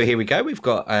 So here we go. We've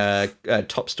got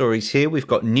top stories here. We've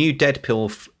got new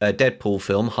Deadpool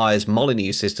film hires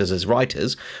Molyneux sisters as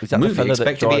writers. Is that movie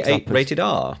expected to be rated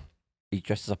R? He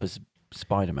dresses up as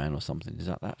Spider-Man or something. Is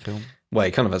that film? Well,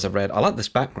 it kind of has a red. I like this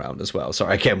background as well.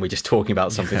 Sorry, again, we're just talking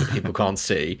about something that people can't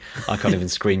see. I can't even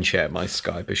screen share my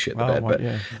Skype or shit the bed.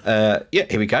 But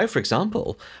here we go. For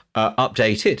example,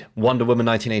 updated Wonder Woman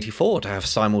 1984 to have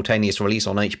simultaneous release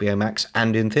on HBO Max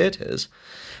and in theaters.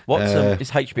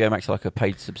 Is HBO Max like a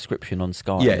paid subscription on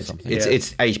Sky or something? It's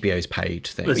HBO's paid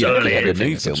thing. It's only the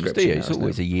new films, do you? It's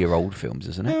always a year-old films,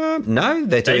 isn't it? No,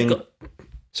 they're doing...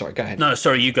 Sorry, go ahead. No,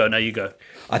 sorry, you go. No, you go.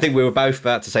 I think we were both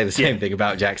about to say the same thing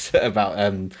about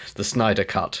the Snyder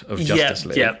cut of Justice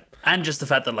League. Yeah, and just the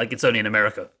fact that it's only in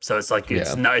America, so it's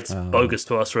it's bogus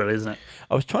to us, really, isn't it?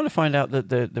 I was trying to find out that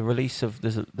the release of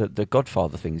the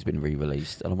Godfather thing's been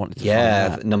re-released, and I wanted to find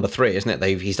out. Number 3, isn't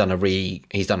it? He's done a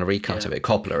recut of it.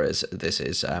 Coppola is. This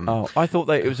is. I thought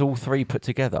that it was all 3 put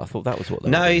together. I thought that was what.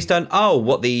 He's done.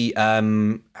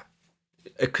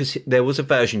 Because there was a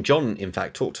version. John, in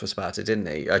fact, talked to us about it, didn't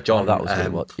he? John, that was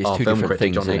our film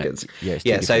critic, John Higgins. Yeah, it's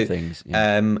two different things.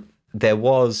 Yeah. There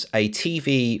was a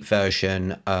TV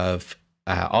version of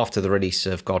after the release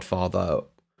of Godfather,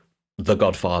 The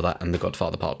Godfather, and The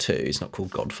Godfather Part 2. It's not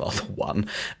called Godfather 1,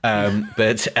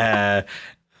 but they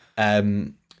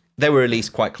were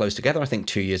released quite close together. I think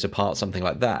 2 years apart, something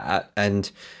like that,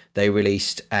 and. They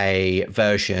released a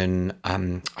version.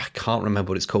 I can't remember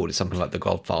what it's called. It's something like the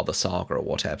Godfather Saga or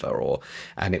whatever.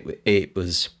 And it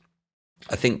was,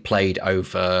 I think, played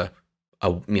over,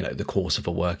 the course of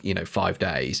a work, 5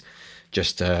 days.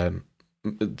 Just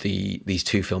these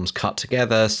two films cut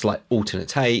together, slight alternate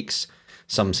takes.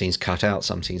 Some scenes cut out,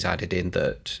 some scenes added in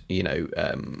that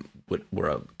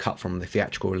were cut from the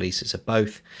theatrical releases of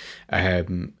both.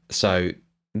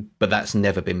 But that's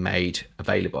never been made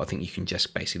available. I think you can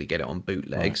just basically get it on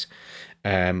bootlegs.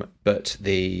 Right. But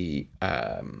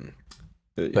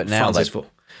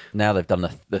now they've done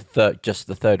the third. Just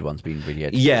the third one's been really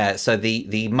edited. Yeah. So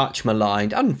the much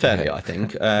maligned, unfairly, I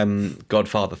think,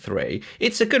 Godfather 3.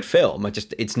 It's a good film.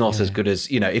 It's not as good as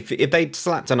if they'd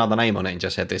slapped another name on it and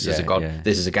just said this is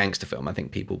a gangster film, I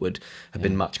think people would have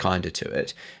been much kinder to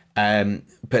it.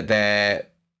 But they're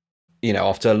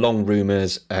after long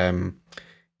rumours.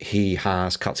 He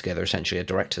has cut together essentially a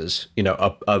director's,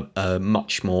 a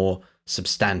much more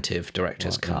substantive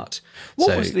director's cut.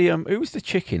 What was who was the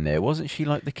chick in there? Wasn't she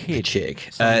like the kid? The chick.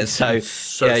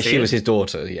 She was his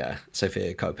daughter. Yeah,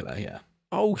 Sofia Coppola. Yeah.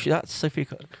 Oh, that's Sofia.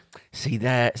 See,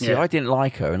 I didn't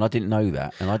like her, and I didn't know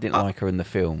that, and I didn't like her in the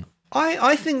film.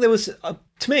 I think there was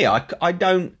to me. I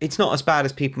don't. It's not as bad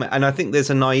as people. And I think there's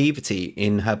a naivety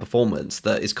in her performance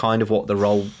that is kind of what the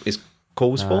role is.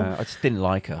 Calls for. I just didn't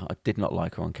like her. I did not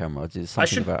like her on camera. There's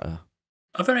something about her.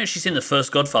 I've only actually seen the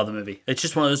first Godfather movie. It's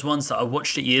just one of those ones that I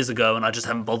watched it years ago and I just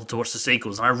haven't bothered to watch the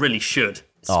sequels, and I really should.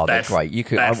 Oh, they're bad- great. You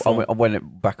could. bad I form.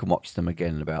 went back and watched them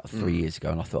again about 3 years ago,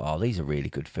 and I thought, oh, these are really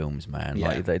good films, man.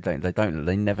 Yeah. Like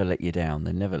they never let you down.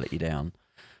 They never let you down.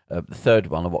 The third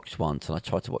one I watched once, and I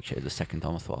tried to watch it the second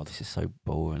time. I thought, oh, this is so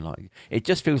boring. Like it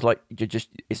just feels like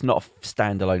it's not a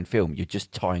standalone film. You're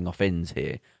just tying off ends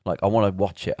here. Like I want to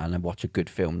watch it and then watch a good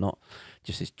film, not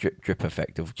just this drip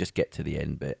effect of just get to the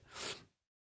end bit.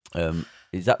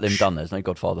 Is that them done? There's no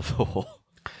Godfather 4.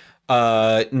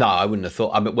 No, I wouldn't have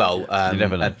thought. I mean, well, You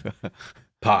never know.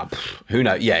 Who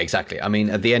knows? Yeah, exactly. I mean,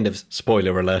 at the end of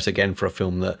spoiler alert again for a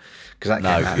film that because that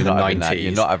No, came out in you're the not having that. 90s.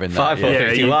 You're not having that, 5 yeah. or Yeah,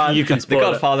 51. you can The spoil it.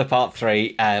 Godfather Part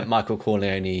 3. Michael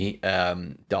Corleone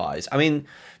dies. I mean,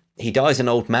 he dies an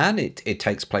old man. It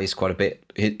takes place quite a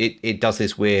bit. It does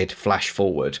this weird flash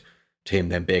forward to him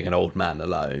then being an old man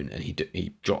alone, and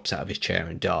he drops out of his chair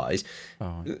and dies.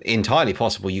 Oh. Entirely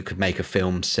possible you could make a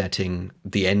film setting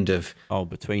the end of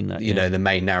Between that, you know, the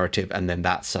main narrative and then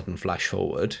that sudden flash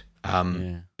forward.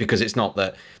 Because it's not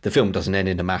that the film doesn't end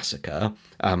in a massacre.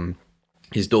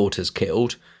 His daughter's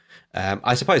killed.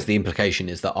 I suppose the implication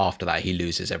is that after that he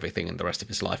loses everything and the rest of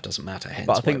his life doesn't matter. Hence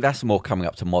But I think that's more coming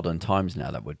up to modern times now.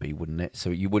 That would be, wouldn't it? So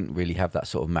you wouldn't really have that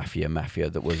sort of mafia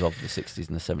that was of the 60s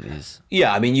and the 70s.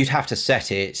 Yeah, I mean, you'd have to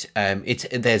set it.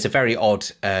 There's a very odd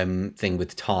thing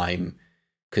with time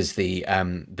because the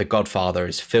Godfather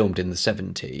is filmed in the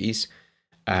 70s,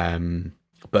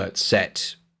 but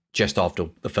set just after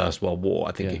the First World War.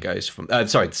 I think it goes from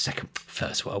the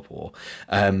First World War.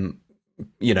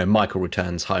 You know, Michael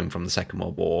returns home from the Second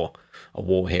World War, a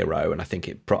war hero, and I think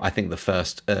I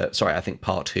think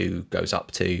Part 2 goes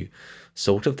up to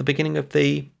sort of the beginning of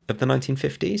the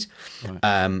 1950s.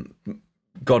 Right.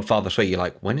 Godfather 3, you're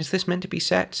like, when is this meant to be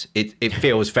set? It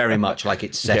feels very much like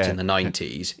it's set in the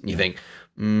 90s. And you think,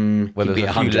 Well, he'd be there's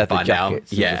a few 100 leather by now.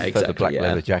 jackets. Yeah, There's exactly. black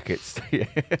leather jackets.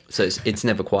 So it's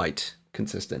never quite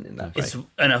consistent in that way.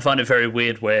 And I find it very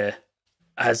weird where,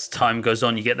 as time goes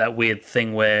on, you get that weird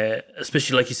thing where,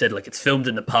 especially like you said, like it's filmed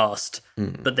in the past,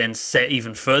 but then set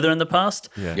even further in the past.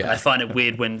 Yeah. I find it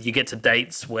weird when you get to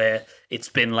dates where it's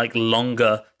been like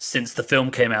longer since the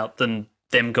film came out than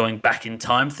them going back in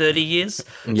time 30 years.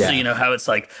 Yeah. So you know how it's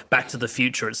like Back to the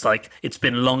Future. It's like it's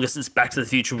been longer since Back to the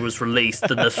Future was released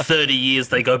than the 30 years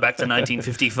they go back to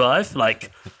 1955.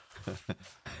 Like,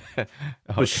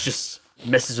 which just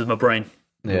messes with my brain.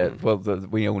 Yeah, well,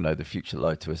 we all know the future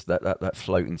lied to us. That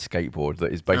floating skateboard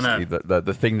that is basically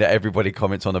the thing that everybody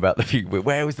comments on about the future.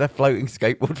 Where was that floating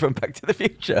skateboard from Back to the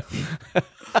Future?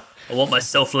 I want my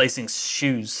self-lacing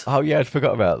shoes. Oh yeah, I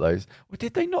forgot about those. Well,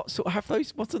 did they not sort of have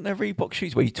those? Wasn't there Reebok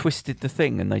shoes where you twisted the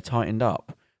thing and they tightened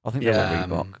up? I think they were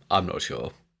Reebok. I'm not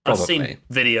sure. I've Probably. seen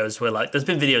videos where like there's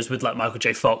been videos with like Michael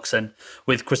J. Fox and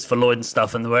with Christopher Lloyd and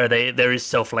stuff, and where there is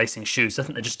self-lacing shoes. I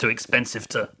think they're just too expensive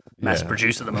to mass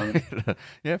produce at the moment.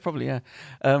 Yeah, probably, yeah.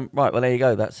 Right, well, there you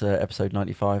go. That's episode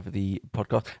 95 of the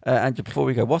podcast. Andrew, before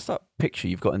we go, what's that picture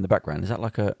you've got in the background? Is that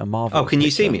like a Marvel Oh, can you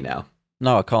see picture? me now?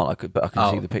 No, I can't. But I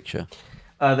can see the picture.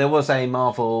 There was a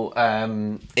Marvel.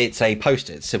 It's a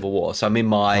poster. It's Civil War. So I'm in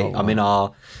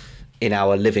in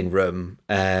our living room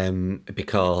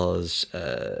because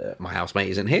my housemate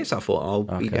isn't here. So I thought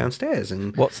I'll be downstairs.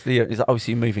 And What's the? Is that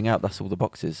obviously moving out? That's all the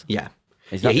boxes. yeah,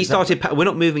 Is yeah. that- He is that- started. We're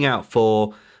not moving out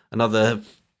for another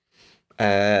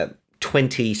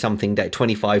 20-something day,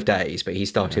 25 days. But he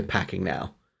started packing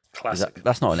now. Classic.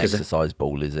 That's not an exercise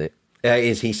ball, is it?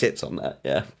 He sits on that.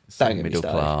 Yeah, don't get me Middle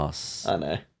started. class. I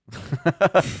know.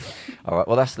 All right.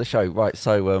 Well, that's the show. Right.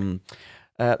 So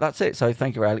that's it. So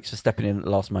thank you, Alex, for stepping in at the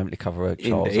last moment to cover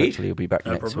Charles. Indeed. Hopefully, he'll be back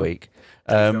next problem. week.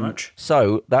 Thank you very much.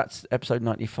 So that's episode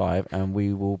 95, and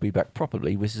we will be back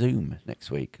properly with Zoom next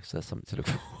week. So that's something to look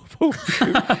forward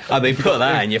to. I mean, put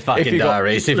that in your fucking you got-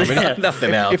 diaries. If you got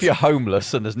nothing else. If you're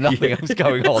homeless and there's nothing else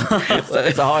going on,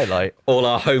 it's a highlight. All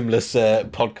our homeless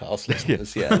podcast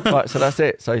listeners. Yeah. Right. So that's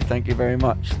it. So thank you very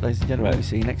much, ladies and gentlemen. We'll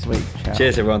see you next week. Ciao.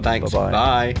 Cheers, everyone. Thanks.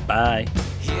 Bye-bye. Bye. Bye.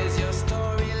 Here's